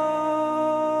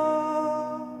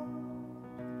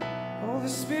 Holy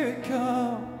Spirit,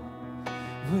 come.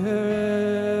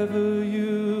 Wherever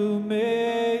you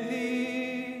may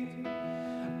lead,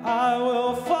 I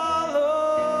will follow.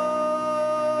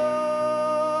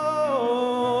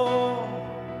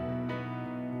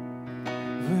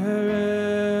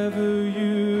 Wherever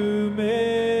you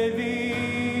may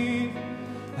lead,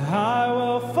 I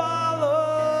will follow.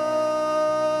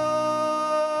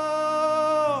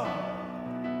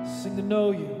 Sing to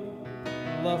know you,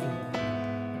 love you,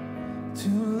 to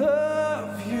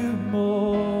love you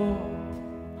more.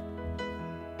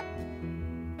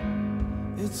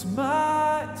 It's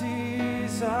my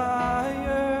desire,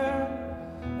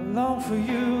 I long for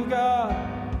you, God,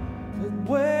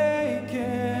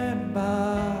 awaken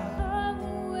by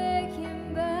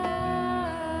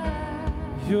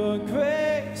your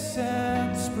grace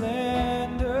and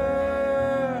splendor,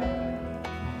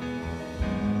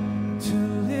 to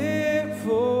live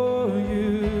for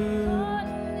you,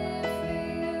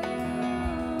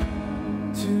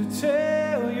 to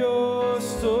tell your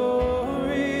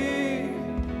story,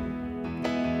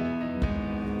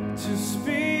 to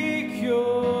speak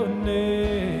your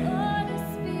name,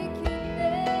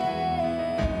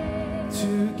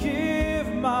 to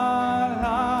give my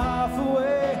life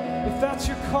away. If that's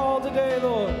your call today,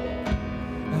 Lord,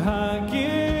 I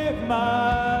give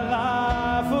my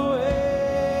life away.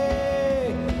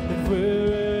 And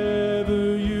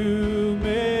wherever you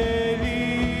may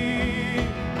lead,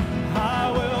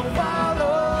 I will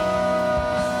follow.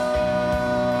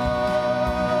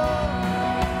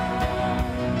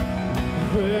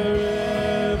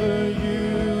 Wherever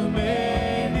you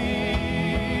may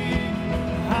lead,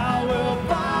 I will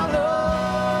follow.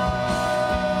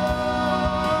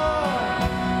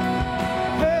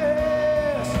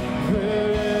 Yes,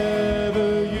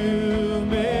 wherever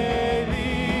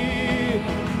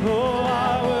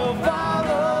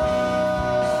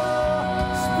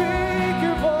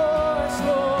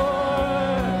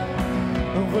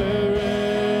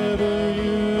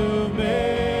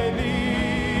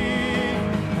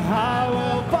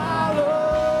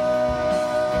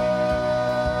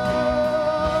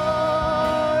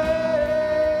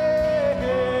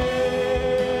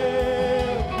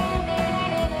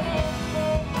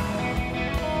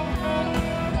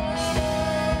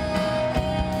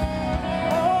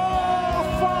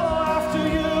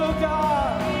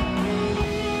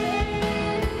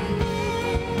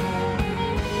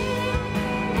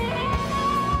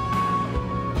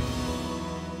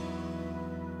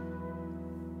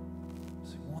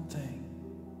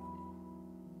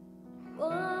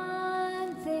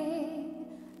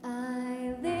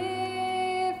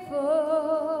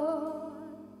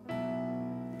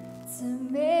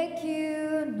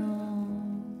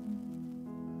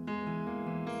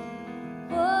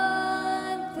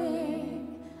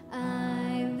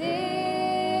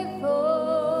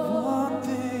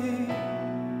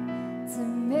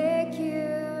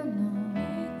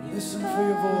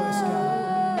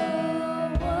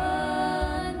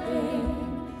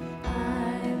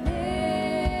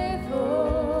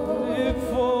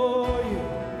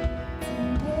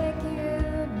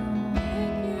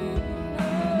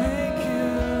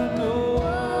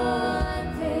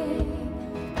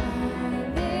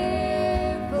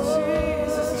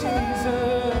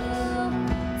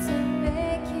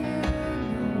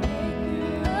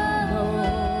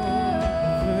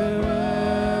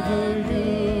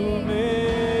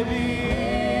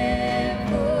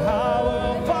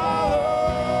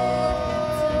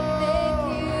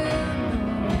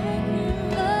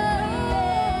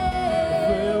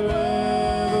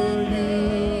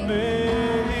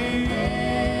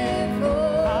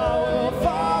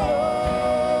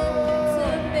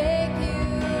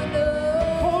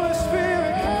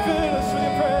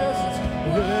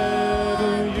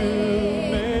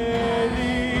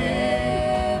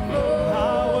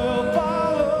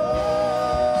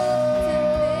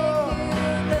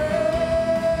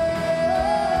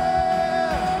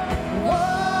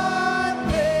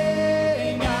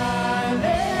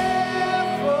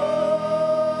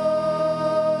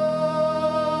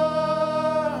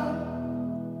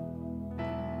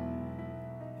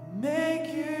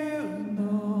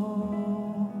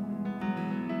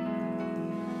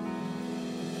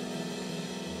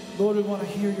Lord, we want to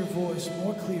hear your voice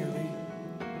more clearly,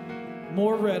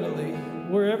 more readily,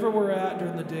 wherever we're at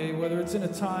during the day, whether it's in a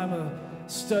time of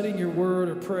studying your word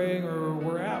or praying, or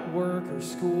we're at work or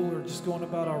school or just going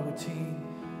about our routine.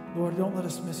 Lord, don't let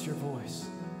us miss your voice.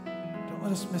 Don't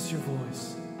let us miss your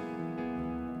voice.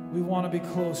 We want to be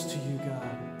close to you,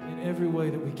 God, in every way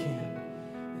that we can.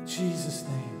 In Jesus'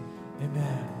 name,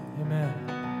 amen.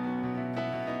 Amen.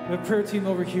 We have a prayer team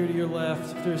over here to your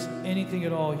left. If there's anything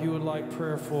at all you would like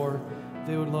prayer for,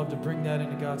 they would love to bring that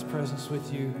into God's presence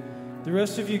with you. The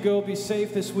rest of you go be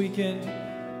safe this weekend.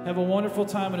 Have a wonderful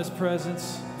time in his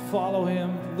presence. Follow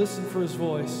him. Listen for his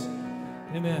voice.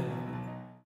 Amen.